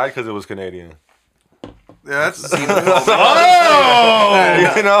thought you sighed because it was Canadian. Yeah, that's... Oh!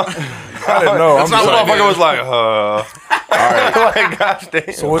 You know? I didn't know. That's not what motherfucker was like, All right. like, gosh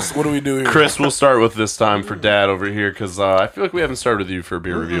damn. So what do we do here? Chris, we'll start with this time for Dad over here because I feel like we haven't started with you for a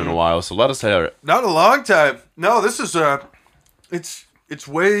beer review in a while. So let us hear it. Not a long time. No, this is it's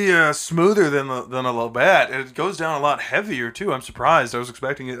way smoother than a Labatt, and it goes down a lot heavier too. I'm surprised. I was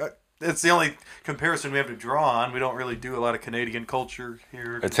expecting it. It's the only comparison we have to draw on. We don't really do a lot of Canadian culture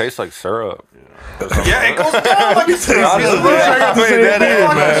here. It tastes like syrup. Yeah, it goes down like it's It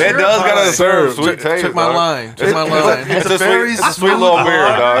does got a sweet taste. Took my line. Took my line. It's a sweet little beer,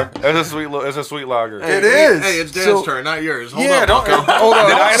 dog. It's a sweet lager. It is. Hey, it's Dan's turn, not yours. Hold Yeah, on, don't Bucko. hold on.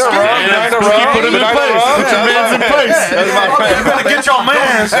 Did I interrupt? Put him in place. Put your man's in place. You better get your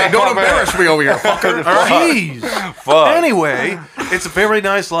man. Hey, don't embarrass me over here, fucker. Jeez. Fuck. Anyway, it's a very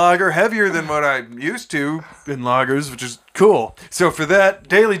nice lager, heavier than what I'm used to in lagers, which is cool. So for that,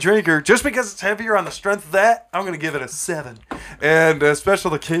 daily drinker, just because it's heavier on the strength of that, I'm going to give it a 7. And a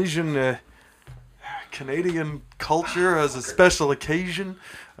special occasion, Canadian culture as a special occasion,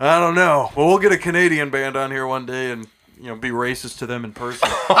 I don't know. Well, we'll get a Canadian band on here one day and be racist to them in person.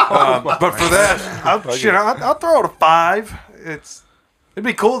 But for that, I'll throw it a 5. It'd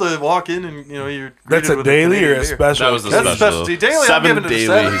be cool to walk in and you're. That's a daily or a special? That was a That's a specialty. Daily, I'm giving it a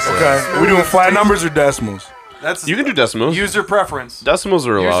 7. Okay. Are we doing flat numbers or decimals? You can do decimals. User preference. Decimals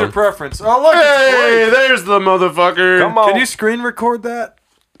are allowed. User preference. Oh look! Hey, there's the motherfucker. Come on. Can you screen record that?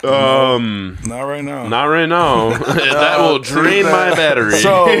 Not right now. Not right now. That will drain my battery.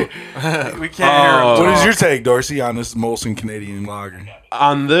 So, we can't hear him. what is your take, Dorsey, on this Molson Canadian lager?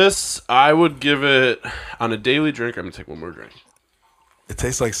 On this, I would give it on a daily drink. I'm gonna take one more drink. It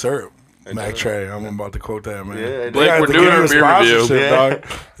tastes like syrup. Mack Tr3. I'm about to quote that, man. Yeah, Blake, we're doing a beer review. Dog.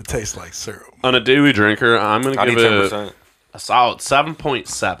 It tastes like syrup. On a daily drinker, I'm gonna give it 10%. a solid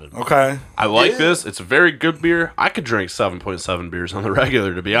 7.7. Okay. I like this. It's a very good beer. I could drink 7.7 beers on the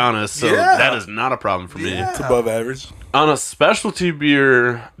regular, to be honest. So that is not a problem for me. It's above average. On a specialty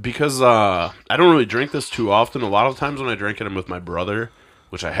beer, because I don't really drink this too often. A lot of times when I drink it, I'm with my brother,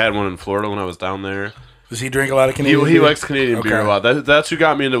 which I had one in Florida when I was down there. Does he drink a lot of Canadian He beer? likes Canadian beer a lot. That's who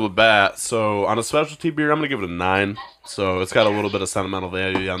got me into Labatt. So on a specialty beer, I'm going to give it a 9. So it's got a little bit of sentimental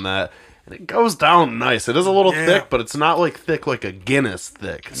value on that. And it goes down nice. It is a little thick, but it's not like thick like a Guinness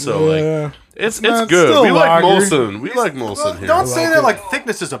thick. So like it's good. We like Molson. We like Molson here. Don't say that like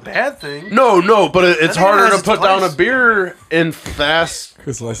thickness is a bad thing. No, but it's harder to put down a place. beer in fast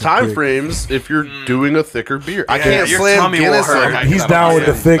time frames if you're doing a thicker beer. I can't your slam tummy will Guinness. hurt. Like, He's down with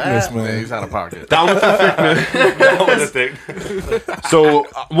the thickness, man. He's out of pocket. down with the thickness. So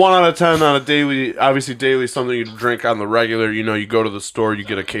 1 out of 10 on a daily. Obviously, daily is something you drink on the regular. You go to the store, you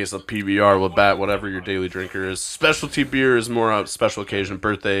get a case of PBR, Labatt, whatever your daily drinker is. Specialty beer is more a special occasion,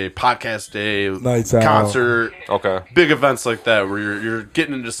 birthday, podcast day, Nights out. concert, Okay. big events like that where you're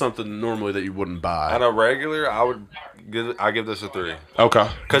getting into something normally that you wouldn't buy. On a regular, I give this a 3. Okay.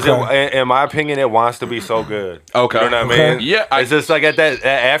 Because in my opinion, it wants to be so good. Okay. You know what I mean? Yeah. It's just like that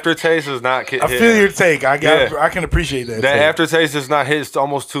aftertaste is not. I feel your take. I can appreciate that. That take. aftertaste is not hit. It's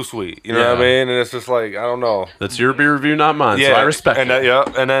almost too sweet. You know what I mean? And it's just like I don't know. That's your beer review, not mine. So I respect and it.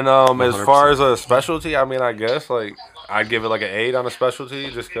 And then as far as a specialty, I mean, I guess like I'd give it like an 8 on a specialty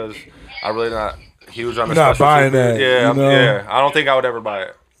just because I'm really not huge on the You're not specialty. buying that. Yeah, you know? yeah. I don't think I would ever buy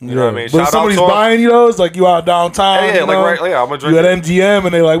it. You know what I mean? But if somebody's buying you those, like you out downtown, Yeah, like I'm gonna drink you at it. MGM,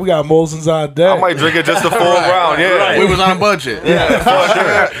 and they like, we got Molson's on deck. I might drink it just a full round. Yeah, Right. We was on a budget.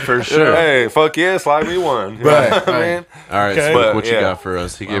 Yeah, For sure. Hey, fuck yeah, slide me one. You know Right. what I mean? All right, Okay. Slick, But, what you yeah. got for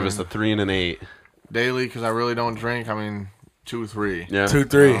us? He gave us a 3 and an 8. Daily, because I really don't drink. I mean, 2, 3. Yeah. 2,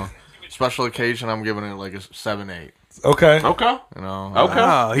 3. Special occasion, I'm giving it like a 7, 8. Okay. Okay. You know. Okay.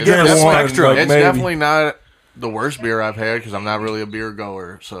 Wow, he It's gave us some one, extra. like, It's maybe. definitely not the worst beer I've had because I'm not really a beer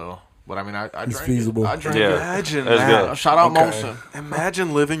goer. So, but I mean, I It's drank feasible. it. I drank Yeah. it. Imagine That's that. good. Shout out Okay. Molson.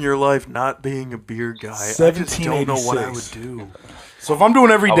 Imagine living your life not being a beer guy. I just don't know what I would 1786. do. So if I'm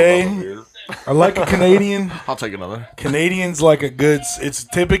doing every I would day, love a beer. I like a Canadian. I'll take another. Canadian's like a good. It's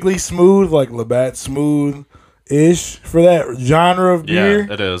typically smooth, like Labatt smooth. ish for that genre of beer.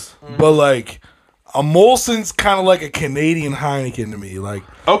 Yeah, it is. But like a Molson's kind of like a Canadian Heineken to me. Like,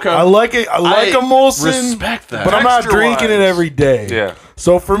 okay, I like it. I like a Molson. Respect that, but I'm not drinking it every day. Yeah.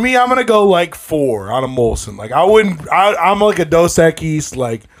 So for me, I'm gonna go like 4 on a Molson. Like I wouldn't. I'm like a Dos Equis.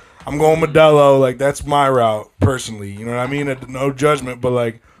 Like I'm going Modelo. Like that's my route personally. You know what I mean? No judgment, but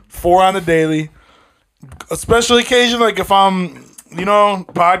like 4 on the daily. A special occasion, like if I'm,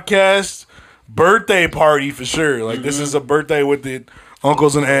 podcast, birthday party for sure. Like this is a birthday with the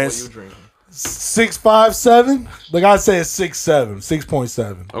uncles and aunts. 6, 5, 7. Like I'd say a 6, 7,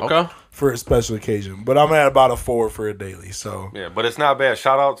 6.7. Okay. For a special occasion, but I'm at about a 4 for a daily. So yeah, but it's not bad.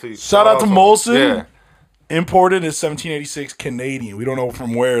 Shout out to Molson. Yeah. Imported in 1786 Canadian. We don't know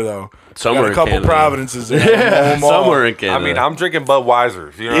from where though. Somewhere got a couple in Canada. Providences there. Yeah, somewhere in Canada. I mean, I'm drinking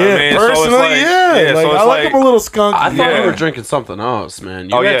Budweiser. You know what I mean? Personally, so it's like, I like them a little skunky. I thought you were drinking something else, man.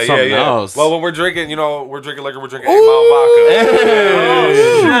 You got something else. Well, when we're drinking liquor, we're drinking 8 Mile Vodka.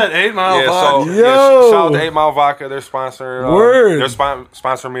 Oh shit, 8 Mile Vodka. Shout out to 8 Mile Vodka. They're sponsoring. Word. They're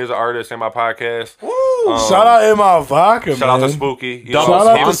sponsoring me as an artist in my podcast. Shout out 8 Mile Vodka, Shout man. out to Spooky. Shout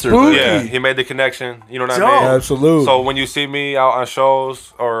out to Spooky. Yeah, he made the connection. You know what I mean? Absolutely. So when you see me out on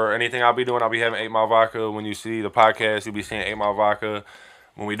shows or anything I'll be doing, I'll be having 8 Mile Vodka. When you see the podcast, you'll be seeing 8 Mile Vodka.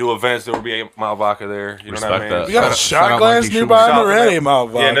 When we do events, there will be 8 Mile Vodka there. You know what I mean? That. We got a shot glass nearby and we're at 8 Mile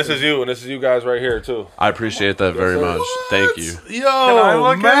Vodka. Yeah, and this is you guys right here too. I appreciate that very much. Thank you.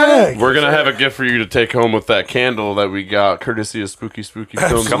 Yo, man. We're gonna have a gift for you to take home with that candle that we got, courtesy of Spooky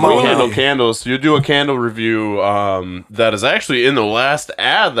Films. Come on. Candle candles. So you do a candle review that is actually in the last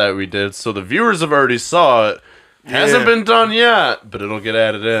ad that we did, so the viewers have already saw it. Hasn't been done yet, but it'll get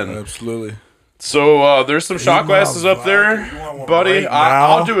added in. Absolutely. So there's some shot glasses up there, buddy.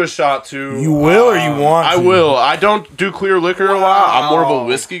 I'll do a shot too. You will or you want to? I will. I don't do clear liquor a lot. I'm more of a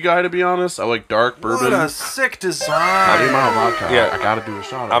whiskey guy, to be honest. I like dark bourbon. What a sick design. 8 Mile Vodka. Yeah. I gotta do a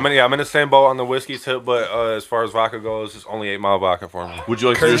shot. I'm in the same boat on the whiskey tip, but as far as vodka goes, it's only 8 Mile Vodka for me. Would you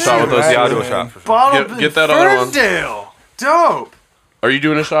like to do a shot with us? Yeah, I'll do a shot for sure. Bottle Get that other one. Ferndale. Dope. Are you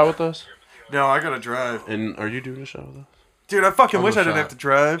doing a shot with us? No, I gotta drive. And are you doing a shot with us? Dude, I fucking wish I didn't have to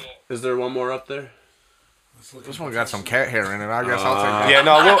drive. Is there one more up there? This one got some cat hair in it. I guess I'll take that. Yeah,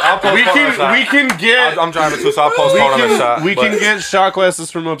 no, I'll postpone We can get. I'm driving too, so I'll postpone on the shot. We can get shot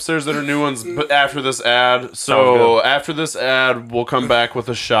glasses from upstairs that are new ones, but after this ad. So after this ad, we'll come back with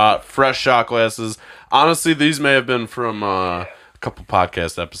a shot, fresh shot glasses. Honestly, these may have been from a couple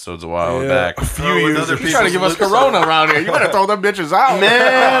podcast episodes a while back. A few years. You're trying to give us Corona around here. You better throw them bitches out. Man,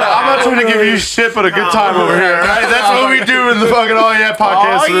 I'm not trying to give you shit, but a good time over here, right? That's what we do in the fucking All Yeah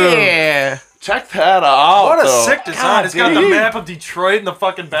podcast room. Yeah. Check that out. What a though. sick design. God It's got the damn. map of Detroit in the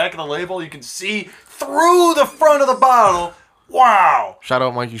fucking back of the label. You can see through the front of the bottle. Wow. Shout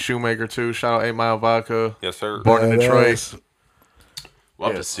out Mikey Shoemaker, too. Shout out 8 Mile Vodka. Yes, sir. Born in Detroit.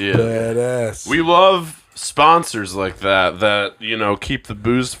 Love to see it. Badass. We love sponsors like that, keep the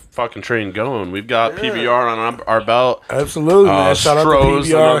booze fucking train going. We've got PBR on our belt. Absolutely, man. Shout out to Stroh's,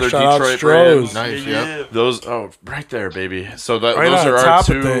 PBR. another Shout out Detroit Stroh's. brand. Nice, yeah. Those, right there, baby. So that Right those on are our top of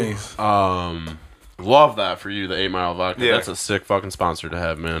two. things. Love that for you, the 8 Mile Vodka. Yeah. That's a sick fucking sponsor to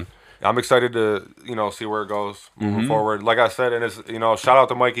have, man. I'm excited to see where it goes moving forward. Like I said, and it's shout out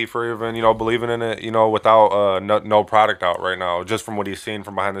to Mikey for even believing in it. Without no product out right now, just from what he's seen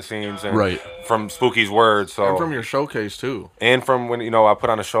from behind the scenes and from Spooky's words. So And from your showcase, too. and from when I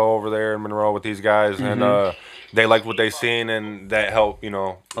put on a show over there in Monroe with these guys and they liked what they seen and that helped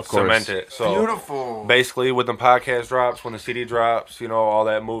cement it. So Beautiful. basically with the podcast drops, when the CD drops, all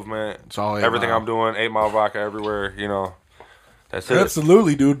that movement, It's all 8 everything Mile. I'm doing, 8 Mile Vodka everywhere. That's it.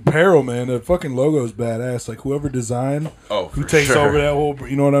 Absolutely, dude. Peril, man. The fucking logo is badass. Like whoever designed, who takes over that whole,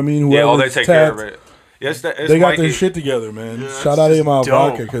 you know what I mean? Yeah, Whoever's they take care of tapped, it. Yes, they got Mikey. their shit together, man. Yeah, Shout that's out just 8 Mile dope.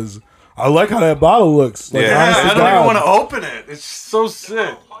 Vodka because I like how that bottle looks. Like, Yeah. honest I to don't God. even want to open it. It's so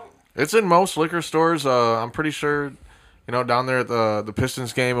sick. It's in most liquor stores. I'm pretty sure, down there at the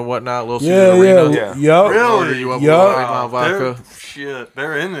Pistons game and whatnot. Little Caesar Arena. Yeah. Yup. Order you up Yup. with 8 Mile Vodka.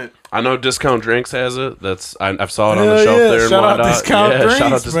 They're in it. I know Discount Drinks has it. I saw it on the Hell shelf yeah. there and Shout out whatnot. Discount Shout out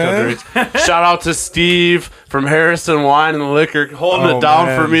Drinks, Discount man. Drinks. Shout out to Steve from Harrison Wine and Liquor holding Oh, it down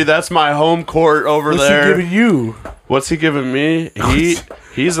man. for me. That's my home court over What's there. he giving you? What's he giving me?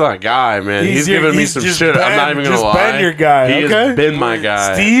 He's my guy, man. He's your- giving me he's some just shit. I'm not been- even gonna just lie. been your guy, He okay? has been my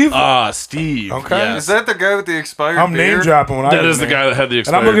guy. Steve? Steve. Okay. Yes. Is that the guy with the expired I'm beer? name dropping when I That get is the there. guy that had the And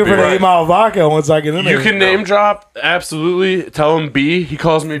expired I'm looking for beer. the 8 Mile vodka once I get in there. You can name drop, absolutely. Tell him B. He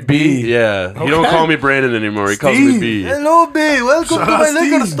calls me B. Yeah. He don't Okay. call me Brandon anymore. He calls me B. Hello, B. Welcome to my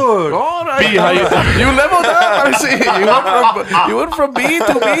liquor store. All right. B, how you leveled up. I see. You went from B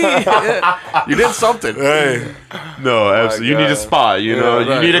to B. Yeah. You did something. Hey. No, absolutely. You need a spot, you know. You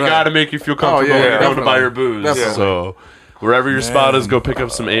right, need a right. guy to make you feel comfortable when you're going to buy your booze. Definitely. So, wherever your spot is, go pick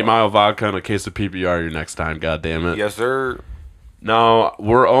up some 8 Mile vodka and a case of PBR your next time, God damn it. Yes, sir. Now,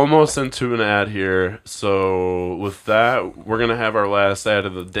 we're almost into an ad here. So, with that, we're going to have our last ad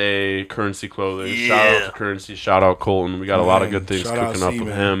of the day, Currency Clothing. Shout out to Currency. Shout out Colton. We got a lot of good things shout out cooking up C, with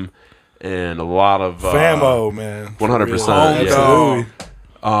man. him. And a lot of... Famo, man. 100%. Yeah. Absolutely.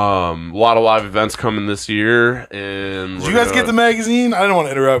 A lot of live events coming this year, and Did you guys get the magazine? I didn't want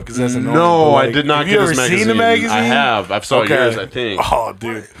to interrupt because that's annoying. No, but, like, I did not have get you ever this magazine. seen the magazine? I have. I've saw yours, I think. Oh,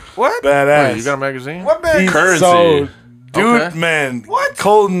 dude. What? Badass. Wait, you got a magazine? What bag? He's so, dude, man. What?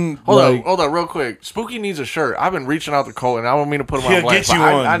 Colton. Hold on, real quick. Spooky needs a shirt. I've been reaching out to Colton. I don't mean to put him on He'll blast. get you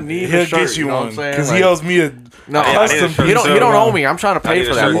but one. I need He'll a shirt. get you know what one I'm saying? because Like, he owes me a no, custom piece. you don't owe me. I'm trying to I pay need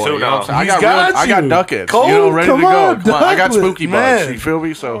for a that shirt boy. too You know what I'm now. saying? He's I got you. ducats. Colton, You know, ready come to go. on, Come on, I got Douglas, spooky bucks. man. You feel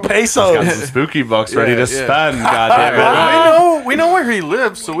me? So Got Pesos. some spooky bucks ready to Yeah. spend, goddamn it. We know where he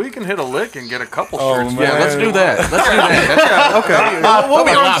lives, so we can hit a lick and get a couple shirts. man. yeah, let's do that. Let's do that. Okay. That'll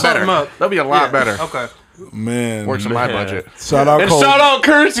be a arm lot something better. up. That'll be a lot better. Okay. Man. Works in my budget. Shout out And Colton. shout out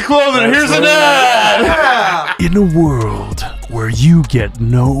Currency Clothing. Here's an ad. In a world where you get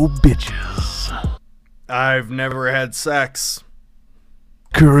no bitches, I've never had sex.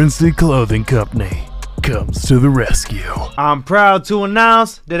 Currency Clothing Company comes to the rescue. I'm proud to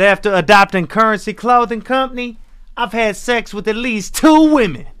announce that after adopting Currency Clothing Company, I've had sex with at least 2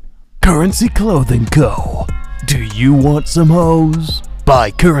 women. Currency Clothing Co. Do you want some hoes?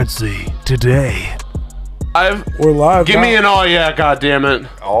 Buy Currency today. We're live. Give now. me an oh yeah, goddammit.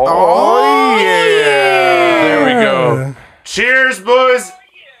 Oh, yeah. There we go. Cheers, boys.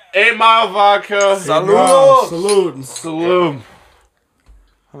 8 Mile vodka. Salud. Salute. Salute.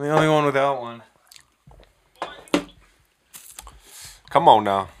 I'm the only one without one. Come on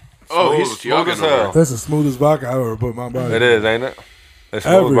now. Oh, he's smooth chugging as hell. That's the smoothest vodka I've ever put in my body. It is, ain't it? It's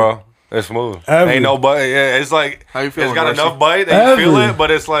smooth, Ever. bro. It's smooth. Ever. Ain't no bite. Yeah, it's like How you feeling, it's got Darcy? enough bite that you feel Ever. it, but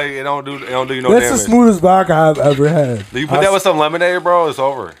it's like it don't do you no That's damage. the smoothest vodka I've ever had. You put that with some lemonade, bro, it's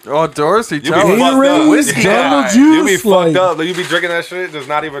over. Oh, Dorsey, You be tell fucked me. up. Gatorade, whiskey jungle guy. juice. You be fucked like, up. You be drinking that shit, just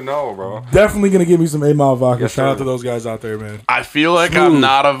not even know, bro. Definitely gonna give me some 8 Mile vodka. Yes, Shout out sir. to those guys out there, man. I feel like Smooth. I'm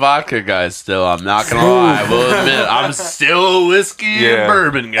not a vodka guy still. I'm not going to lie. I will admit, I'm still a whiskey Yeah. and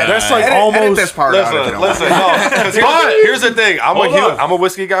bourbon guy. That's like Edit almost. this part out. if you Listen, don't listen, mind. no. 'Cause But- here's the thing. Hold on. I'm a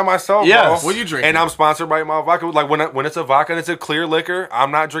whiskey guy myself, Yes. bro. What you drinking? And I'm sponsored by 8 Mile Vodka. Like when it's a vodka and it's a clear liquor,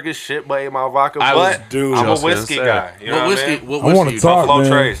 I'm not drinking shit but 8 Mile Vodka. I was But dude, I'm a just gonna whiskey say. guy. You know What what whiskey? I mean? What I wanna whiskey? you talk, drinking? Buffalo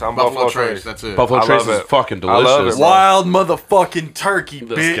man. Trace. I'm Buffalo Buffalo Trace. Trace. That's it. Buffalo I Trace love is it. fucking I love delicious. it, bro. Wild motherfucking turkey,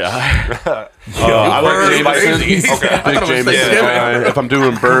 This bitch. guy. I You're like crazy. Jameson. Okay. I thought Big it was Jameson Thanksgiving. guy. If I'm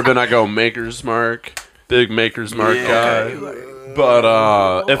doing bourbon, I go Maker's Mark. Big Maker's Mark guy.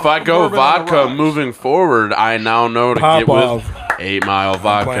 But if I go Bourbon on the vodka rocks. moving forward, I now know to Pop get off. with 8 Mile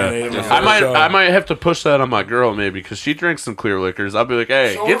vodka. playing 8 Mile I might have to push that on my girl maybe because she drinks some clear liquors. I'll be like,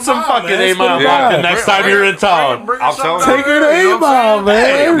 hey, So get am some I, fucking man. 8 Mile So am I. vodka next time you're in town. I'm telling Take her to 8 Mile,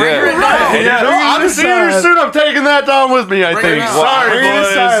 man. Yeah, I'm seeing her soon. I'm taking that down with me. I think. Sorry, Bring it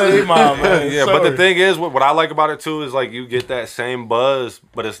inside boys. 8 Mile, man. Yeah, but the Sorry. thing is, what I like about it too is like you get that same buzz,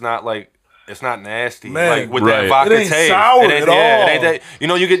 but it's not like it's not nasty. Man, like with right. that vodka It ain't taste, sour it ain't, at yeah, all. It ain't that. You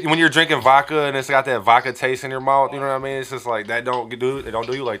know, you get when you're drinking vodka and it's got that vodka taste in your mouth. You know what I mean? It's just like that don't do it. Don't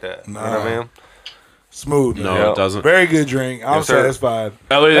do you like that. You know what I mean? Smooth. No, man. it doesn't. Very good drink. I'm Yes, sir. satisfied.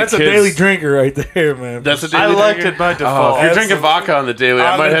 Elliot, That's a kids- daily drinker right there, man. That's a I daily liked drinker? it by Oh, default. if you're drinking vodka on the daily,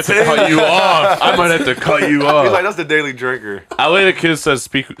 I On might the have to daily. cut you off. I might have to cut you He's like off. that's the daily drinker. Elliot Kid says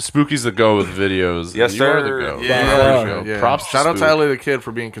Spooky's the go with videos. Yes, You are sir. the go. Yeah, You are the go. yeah. Props. Shout out to Spook. Ellie the Kid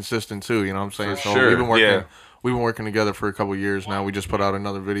for being consistent too. You know what I'm saying? For So sure. we've been working. Yeah. We've been working together for a couple years now. We just put out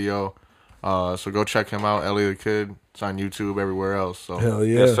another video. So go check him out, Ellie the Kid. It's on YouTube, everywhere else. So Hell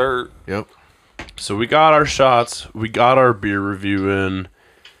yeah. Yes, sir. yep. So we got our shots. We got our beer review in.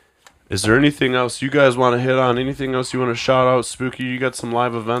 Is there anything else you guys want to hit on? Anything else you want to shout out? Spooky, you got some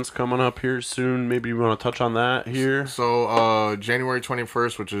live events coming up here soon. Maybe you want to touch on that here? So January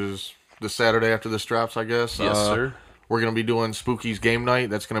 21st, which is the Saturday after this drops, I guess. Yes, sir. We're going to be doing Spooky's Game Night.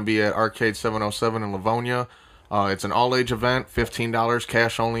 That's going to be at Arcade 707 in Livonia. It's an all-age event, $15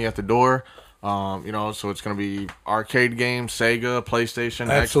 cash only at the door. You know, so it's gonna be arcade games, Sega, PlayStation,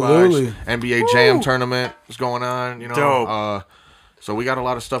 Absolutely. Xbox, NBA Jam tournament is going on. You know, Dope. So we got a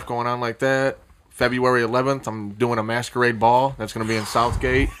lot of stuff going on like that. February 11th, I'm doing a masquerade ball. That's going to be in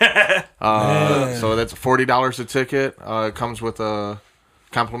Southgate. So that's $40 a ticket. It comes with a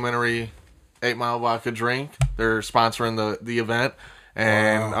complimentary 8 Mile vodka drink. They're sponsoring the event.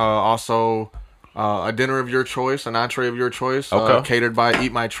 And also a dinner of your choice, an entree of your choice, catered by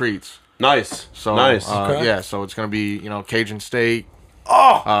Eat My Treats. Nice. So, nice. Yeah, so it's going to be, you know, Cajun steak.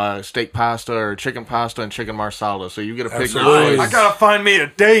 Steak pasta or chicken pasta and chicken marsala. So you get a pick. I gotta find me a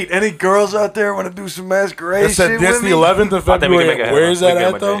date. Any girls out there want to do some masquerade? That's the 11th of February. Where is that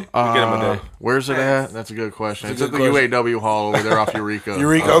at though? Where's it at? That's a good question. It's at the UAW hall over there off Eureka.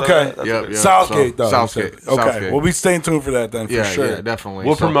 Eureka. Okay. Yep. Southgate though. Southgate. Okay. Southgate. We'll be staying tuned for that then. For sure. Yeah, definitely.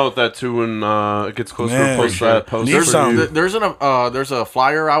 We'll promote that too when it gets closer. Man, Post that. There's a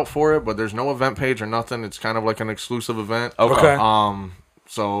flyer out for it, but there's no event page or nothing. It's kind of like an exclusive event. Okay.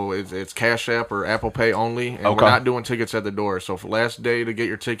 So it's Cash App or Apple Pay only, and we're not doing tickets at the door. So last day to get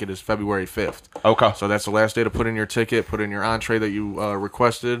your ticket is February 5th. Okay. So that's the last day to put in your ticket, put in your entree that you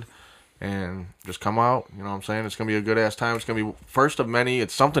requested, and just come out. You know what I'm saying? It's going to be a good-ass time. It's going to be first of many.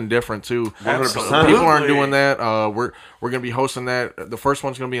 It's something different, too. 100%. People aren't doing that. We're going to be hosting that. The first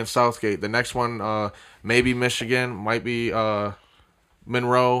one's going to be in Southgate. The next one, maybe Michigan, might be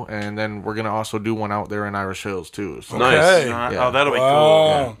Monroe, and then we're gonna also do one out there in Irish Hills too. So. Nice. Yeah. Oh, that'll be cool.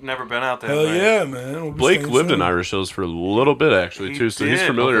 Yeah. Never been out there. Hell yeah, man. We'll Blake lived in Irish Hills for a little bit actually too, so he's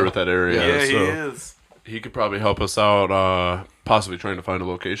familiar with that area. Yeah, so he is. He could probably help us out, possibly trying to find a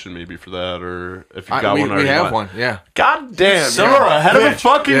location maybe for that, or if you got one already. We have one, yeah. God damn, you're ahead of the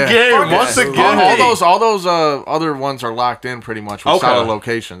fucking game once again. All those other ones are locked in pretty much with solid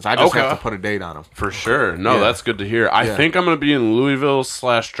locations. I just have to put a date on them. For sure. No, that's good to hear. I think I'm going to be in Louisville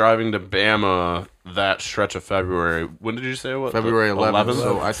 / driving to Bama that stretch of February. When did you say it was? February 11th.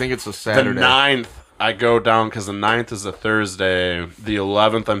 So I think it's a Saturday. The 9th. I go down because the 9th is a Thursday. The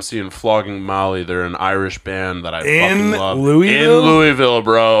 11th, I'm seeing Flogging Molly. They're an Irish band that I fucking love. Louisville? In Louisville,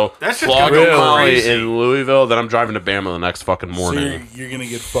 bro. That's just Flogging Molly crazy. in Louisville. Then I'm driving to Bama the next fucking morning. So you're going to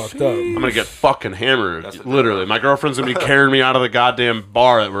get fucked up. I'm going to get fucking hammered. Literally. My girlfriend's going to be carrying me out of the goddamn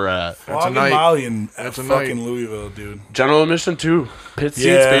bar that we're at. Flogging Molly in fucking Louisville, dude. General admission, too. Pit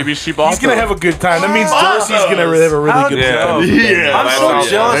seats, baby. She bought He's going to have a good time. That means Dorsey's going to have a really good time. Yeah. I'm so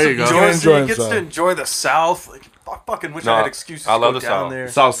jealous of Dorsey. He gets to enjoy the South. Like, I fucking wish I had excuses to go down there.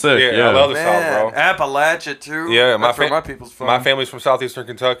 South sick. Yeah, I love the South, bro. Appalachia too. Yeah, that's where my people's from. My family's from southeastern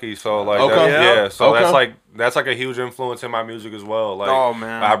Kentucky, so like, that's like a huge influence in my music as well. Like, oh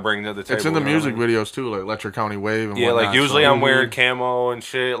man, I bring to the table. It's in the music videos too, like Letcher County Wave. And whatnot, like usually so. I'm wearing camo and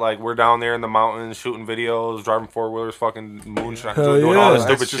shit. Like we're down there in the mountains shooting videos, driving 4-wheelers, fucking moonshine, doing all this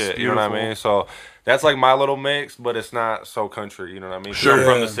stupid shit. You know what I mean? So. That's like my little mix, but it's not so country. You know what I mean? Sure. I'm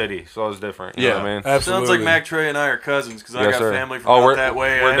from the city, so it's different. You know what I mean? Sounds Absolutely. like Mack Tr3 and I are cousins because I got family from out that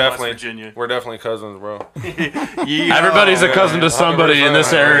way. We're definitely West Virginia. We're definitely cousins, bro. Everybody's a cousin to somebody in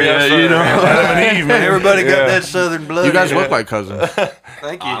this area, you know. Everybody got that southern blood. You guys look like cousins.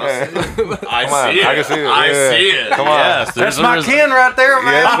 Thank you. I see it. I can see it. I see it. Come on. Yes, that's my kin right there,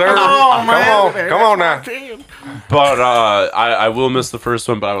 man. Yes, sir. Come on, man. Come on now. But I will miss the first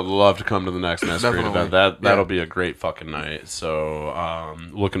one, but I would love to come to the next masquerade event. That'll be a great fucking night. So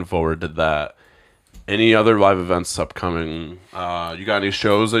looking forward to that. Any other live events upcoming? You got any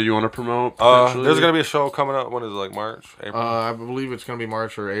shows that you want to promote? There's gonna be a show coming up. When is it? Like March, April? I believe it's gonna be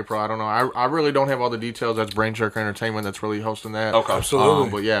March or April. I don't know. I really don't have all the details. That's Brain Jerker Entertainment that's really hosting that. Okay, absolutely.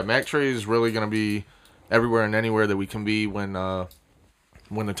 But yeah, Mack Tr3 is really gonna be everywhere and anywhere that we can be when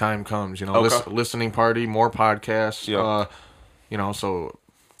the time comes. You know, listening party, more podcasts. Yep. You know, so.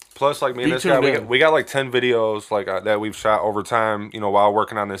 Plus, like me and this guy, we got like 10 videos like that we've shot over time. You know, while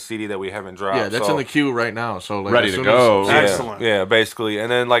working on this CD that we haven't dropped. Yeah, that's in the queue right now. So like, ready to go. Excellent. Yeah, basically,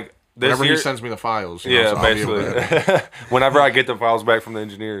 and then like. Whenever he sends me the files. You know, so basically. Whenever I get the files back from the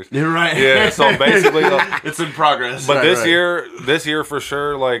engineers. You're right. Yeah, so basically, it's in progress. But this year for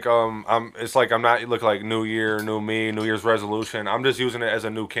sure, like it's like I'm not looking like New Year, new me, New Year's resolution. I'm just using it as a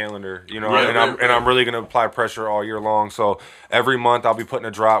new calendar, you know. I'm really gonna apply pressure all year long. So every month I'll be putting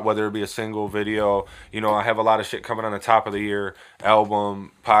a drop, whether it be a single video. You know, I have a lot of shit coming on the top of the year,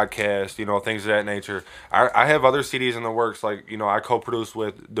 album, podcast, you know, things of that nature. I have other CDs in the works, like, you know, I co-produce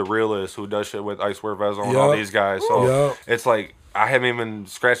with The Realist, who does shit with Icewear Vezo and all these guys. So it's like I haven't even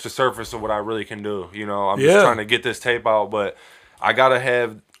scratched the surface of what I really can do. You know, I'm just trying to get this tape out, but I gotta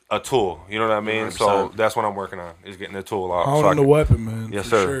have a tool. You know what I mean? 100%. So that's what I'm working on, is getting the tool out. Honing the weapon, man. Yes, for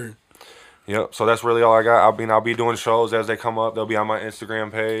sir. Sure. Yep. So that's really all I got. I'll be doing shows as they come up. They'll be on my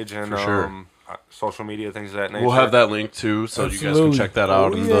Instagram page and For sure. social media, things of that nature. We'll have that link too, so you guys can check that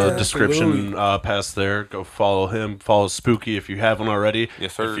out in the description past there. Go follow him. Follow Spooky if you haven't already.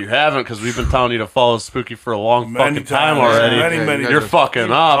 Yes, sir. If you haven't, because we've been telling you to follow Spooky for a long fucking time already. You're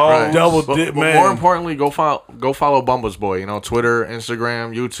fucking up. Right. Double dip, man. But more importantly, go follow Bumba's boy. You know, Twitter,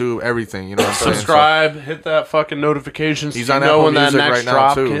 Instagram, YouTube, everything. You know, what I'm saying? Subscribe. Hit that fucking notifications. He's on Apple Music right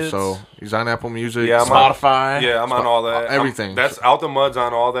now too. So he's on Apple Music. Yeah, Spotify. I'm on all that. Everything. That's Out the Mud's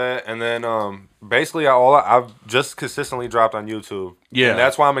on all that, and then basically I've just consistently dropped on YouTube. Yeah, and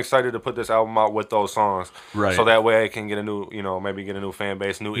that's why I'm excited to put this album out with those songs. Right. So that way I can get a new, maybe get a new fan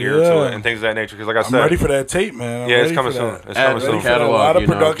base, new ear to it, and things of that nature. Because like I said, I'm ready for that tape, man. It's coming soon. It's coming soon. Catalog, a lot of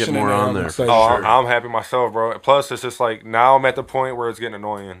production get more on there. I'm happy myself, bro. Plus, it's just like now I'm at the point where it's getting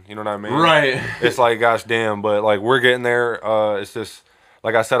annoying. You know what I mean? Right. It's like, gosh damn, but like we're getting there. It's just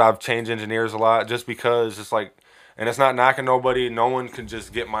like I said, I've changed engineers a lot just because it's like. And it's not knocking nobody. No one can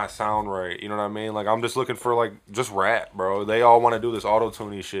just get my sound right. You know what I mean? Like, I'm just looking for, like, just rap, bro. They all want to do this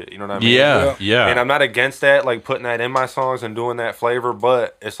auto-tune-y shit. You know what I mean? Yeah. And I'm not against that, like, putting that in my songs and doing that flavor.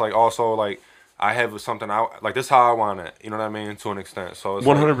 But it's, like, also, like, I have something out. Like, this is how I want it. You know what I mean? To an extent. So it's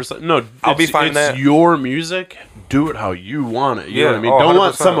 100%. Like, no, I'll be fine that. It's your music. Do it how you want it. You know what I mean? Don't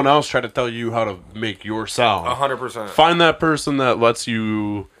let someone else try to tell you how to make your sound. 100%. Find that person that lets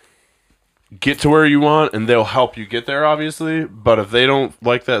you get to where you want, and they'll help you get there, obviously. But if they don't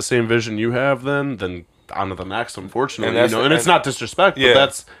like that same vision you have, then on to the next, unfortunately. And it's not disrespect,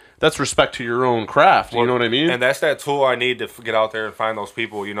 but that's respect to your own craft. You know what I mean? And that's that tool I need to get out there and find those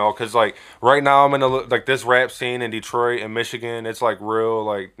people, because like right now I'm in like this rap scene in Detroit and Michigan. It's like real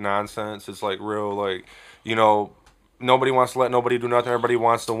like nonsense. It's like real like nobody wants to let nobody do nothing. Everybody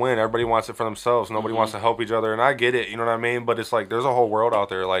wants to win. Everybody wants it for themselves. Nobody wants to help each other. And I get it, you know what I mean? But it's like there's a whole world out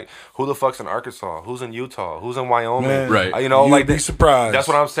there. Like, who the fuck's in Arkansas? Who's in Utah? Who's in Wyoming? Man, right. You'd be surprised. That's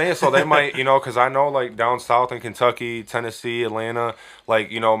what I'm saying. So they might, because I know like down south in Kentucky, Tennessee, Atlanta,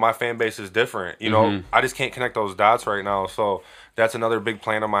 like, my fan base is different. I just can't connect those dots right now. So that's another big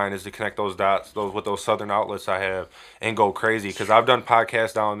plan of mine is to connect those dots with those southern outlets I have and go crazy. Because I've done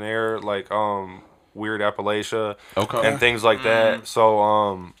podcasts down there, like, Weird Appalachia and things like that.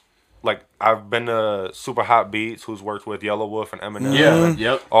 So like I've been to Super Hot Beats, who's worked with Yellow Wolf and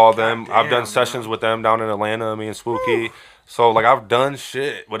Eminem, all them. I've done sessions with them down in Atlanta, me and Spooky. So like I've done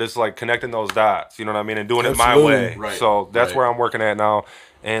shit, but it's like connecting those dots, you know what I mean, and doing it my way. Right. So that's where I'm working at now.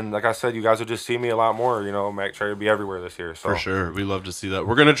 And like I said, you guys will just see me a lot more. Mack Tr3 will be everywhere this year. So. For sure, we love to see that.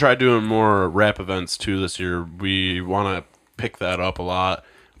 We're gonna try doing more rap events too this year. We want to pick that up a lot.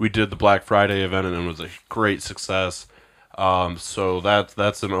 We did the Black Friday event and it was a great success. So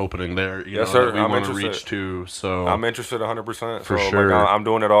that's an opening there. Yes, sir. That we want to reach to. So I'm interested 100%. For so, sure. Like, I'm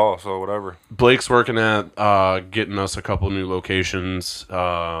doing it all. So whatever. Blake's working at getting us a couple new locations,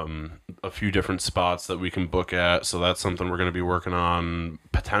 a few different spots that we can book at. So that's something we're going to be working on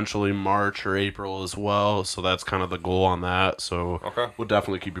potentially March or April as well. So that's kind of the goal on that. So we'll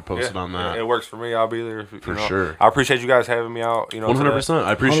definitely keep you posted on that. It works for me. I'll be there. For sure. I appreciate you guys having me out. 100%.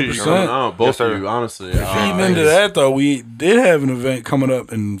 I appreciate you coming out. Both of you, honestly. Feeding into that though, we did have an event coming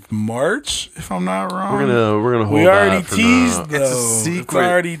up in March, if I'm not wrong. We're gonna hold we already that for teased now. though. It's a secret. It's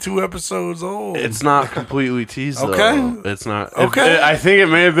already 2 episodes old. It's not completely teased though. Okay. It's not. Okay. I think it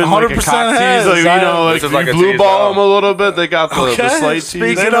may have been like a cock has. tease. Like you blue ball them a little bit. They got the slight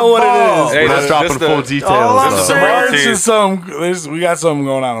tease. They know what it is. We're not dropping full details. All I'm though. saying is we got something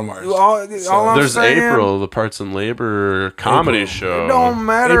going on in March. There's April, the Parts and Labor comedy show. It don't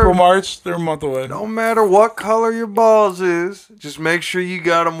matter. April, March, they're a month away. Don't matter what color your balls is. Just make sure you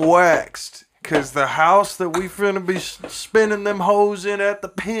got them waxed. Because the house that we finna be spinning them hoes in at the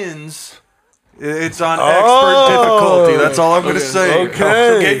pins, it's on expert difficulty. That's all I'm going to say. Okay.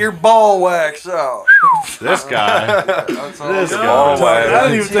 So get your ball wax out. This guy. This guy. I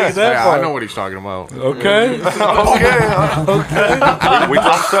didn't even take it that far. I know what he's talking about. Okay. We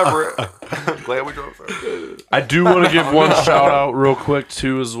drove separate. Glad we drove separate. I do want to give one shout out real quick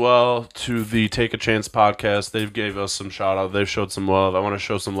too as well to the Take a Chance podcast. They've gave us some shout out. They've showed some love. I want to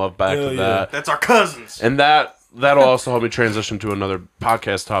show some love back to that. That's our cousins. And that'll also help me transition to another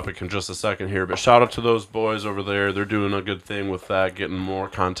podcast topic in just a second here. But shout out to those boys over there. They're doing a good thing with that, getting more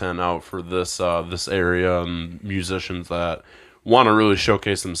content out for this area and musicians that want to really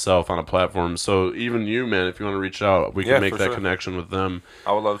showcase themselves on a platform. So even you, man, if you want to reach out, we can make that connection with them.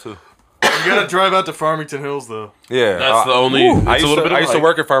 I would love to. You gotta drive out to Farmington Hills though. Yeah, That's the only. I used to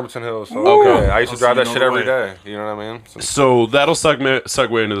work at Farmington Hills. So Okay. I used to drive that shit every day. You know what I mean? So that'll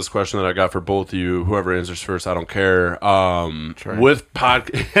segue into this question that I got for both of you. Whoever answers first, I don't care. With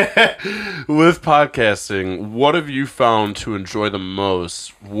podcasting, what have you found to enjoy the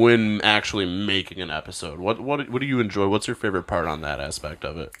most when actually making an episode? What do you enjoy? What's your favorite part on that aspect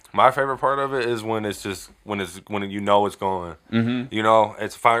of it? My favorite part of it is when it's just when you know it's going. Mm-hmm. You know,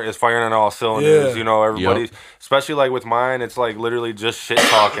 it's firing on all cylinders. Yeah. You know, everybody, especially like with mine, it's like literally just shit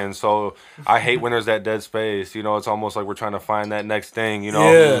talking. So I hate when there's that dead space. You know, it's almost like we're trying to find that next thing. You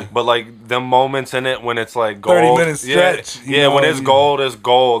know, Yeah. but like them moments in it when it's like gold. 30-minute stretch. Yeah, when it's gold, it's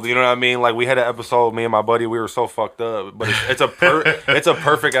gold. You know what I mean? Like we had an episode, me and my buddy, we were so fucked up, but it's a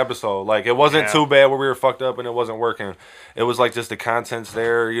perfect episode. Like it wasn't too bad where we were fucked up and it wasn't working. It was like just the content's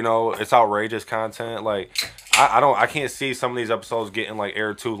there, you know, it's outrageous content. Like I can't see some of these episodes getting like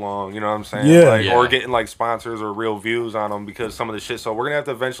aired too long, you know what I'm saying? Yeah. Like, or getting like sponsors or real views on them because some of the shit. So we're gonna have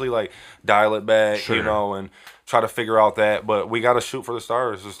to eventually like dial it back, you know, and try to figure out that. But we gotta shoot for the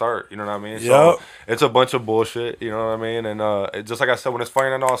stars to start, you know what I mean? So it's a bunch of bullshit, you know what I mean? And it, just like I said, when it's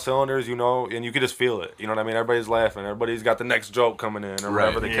firing on all cylinders, you know, and you can just feel it, you know what I mean? Everybody's laughing, everybody's got the next joke coming in or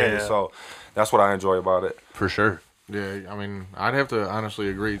whatever the case. So that's what I enjoy about it. For sure. Yeah, I mean, I'd have to honestly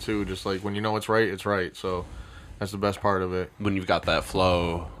agree too. Just like when you know it's right, it's right. So that's the best part of it. When you've got that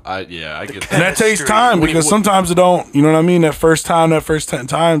flow, I get that. And that takes time because sometimes it don't. You know what I mean? That first 10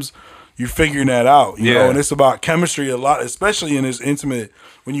 times, you're figuring that out. You know, and it's about chemistry a lot, especially in this intimate.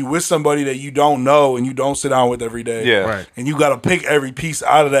 When you with somebody that you don't know and you don't sit down with every day, and you got to pick every piece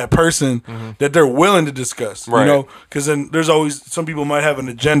out of that person that they're willing to discuss, you know, because then there's always some people might have an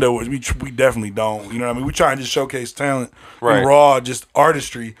agenda, which we definitely don't, you know what I mean? We try and just showcase talent and raw, just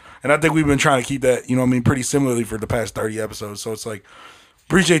artistry, and I think we've been trying to keep that, you know what I mean, pretty similarly for the past 30 episodes, so it's like,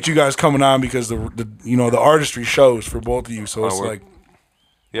 appreciate you guys coming on because the you know, the artistry shows for both of you, so it's like,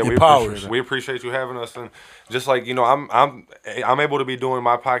 yeah, we appreciate you having us, and just like, you know, I'm able to be doing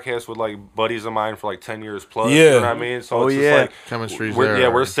my podcast with like buddies of mine for like 10 years plus. You know what I mean? So it's just like chemistry's there. Yeah,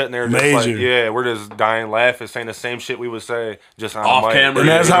 we're sitting there just like we're just dying laughing, saying the same shit we would say just on off the mic. camera, and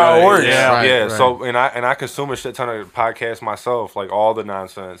that's how it works. Yeah, So and I consume a shit ton of podcasts myself, like all the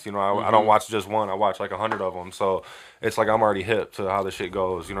nonsense. You know, I don't watch just one. I watch like 100 of them. So it's like I'm already hip to how the shit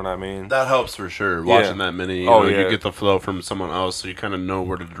goes. You know what I mean? That helps for sure. Watching that many, you know, you get the flow from someone else, so you kind of know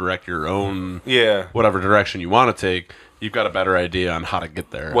where to direct your own whatever direction you want to take. You've got a better idea on how to get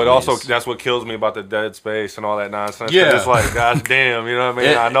there. But also, that's what kills me about the dead space and all that nonsense. Yeah, it's like, gosh damn, you know what I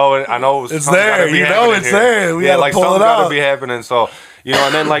mean? I know it's there. You know it's there. We gotta pull it out. Gotta be happening. So, you know,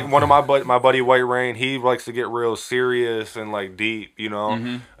 and then like one of my buddy White Rain, he likes to get real serious and like deep, you know.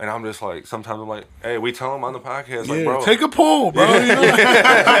 And I'm just like, sometimes I'm like, hey, we tell him on the podcast, like, bro, take a pull, bro. You know?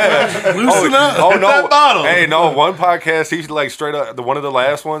 Loosen up. Oh no, that bottle. Hey, no, one podcast, he's like straight up. One of the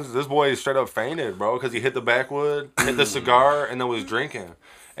last ones, this boy straight up fainted, bro, because he hit the backwood, hit the cigar, and then was drinking.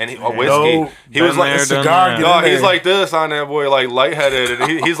 And a whiskey. He was like a cigar. No, he's like this on that boy, like lightheaded,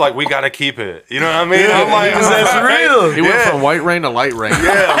 and he's like, we gotta keep it. You know what I mean? Yeah, I'm like, that's real. He went from white rain to light rain.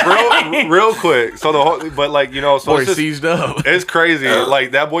 Yeah, real quick. So the whole, but like, you know, so boy it's just, seized up. It's crazy.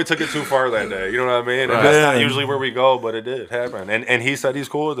 Like that boy took it too far that day. You know what I mean? And that's not usually where we go, but it did happen. And he said he's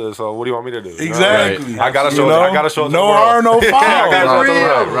cool with it. So what do you want me to do? Exactly. I gotta show. I gotta show. No harm, no foul.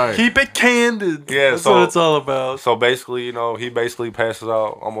 Right. Keep it candid. Yeah, that's so what it's all about. So basically, you know, he basically passes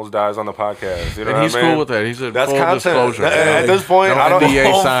out, almost dies on the podcast. You know and he's what I mean? cool with that. He said that's full content. disclosure. At this point, no I don't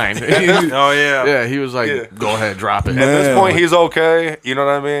NDA signed. Oh yeah, yeah. He was like, go ahead, drop it. At this point, he's okay. You know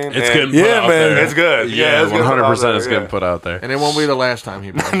what I mean? It's getting put out there. It's good. Yeah, 100% it's getting put out there. And it won't be the last time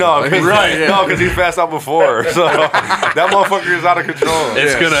he. No, because he passed out before. So that motherfucker is out of control.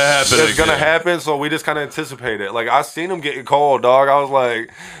 It's gonna happen. It's gonna happen. So we just kind of anticipate it. Like I seen him getting cold, dog. I was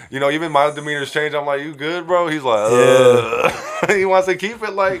like, you know, even my demeanor's changed. I'm like, you good, bro? He's like, he wants to keep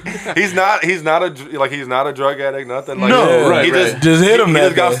it like he's not a drug addict, nothing like that. He just hit him. He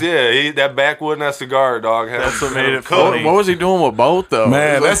just got that backwood and that cigar, dog. That's what made it funny. What was he doing with both though?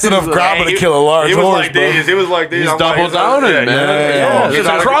 Man, that's enough grappa to kill a large he was horse, like bro. these. He was like these. He's double downing, man. He's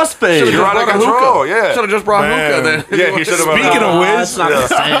a crossfade. You're out of control. Yeah, should have just brought hookah then. Yeah, he should have. Speaking of which, it's not the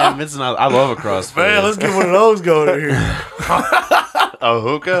same. It's not. I love a crossfade. Man, let's get one of those going in here. A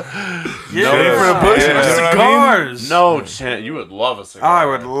hookah? Cigars. No chance. You would love a cigar. I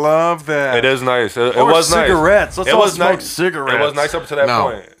would love that. It is nice. It Or was nice. cigarettes. Let's it all was smoke nice. cigarettes. It was nice up to that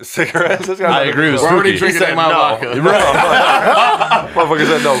point. Cigarettes. I agree with We're already Spooky. drinking my vodka. Motherfucker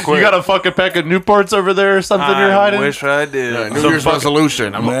said no. Quick. You got a fucking pack of Newports over there or something you're hiding? I wish I did. New Year's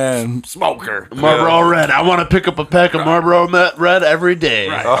resolution. I'm Man. a smoker. Marlboro Red. I want to pick up a pack of Marlboro Red every day.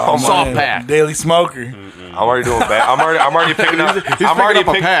 Right. Oh, Soft man. pack. Daily smoker. I'm already doing back. I'm already picking up. I'm already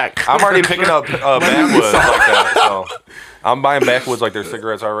picking up backwoods like that. So I'm buying backwoods like they're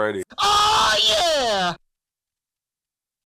cigarettes already.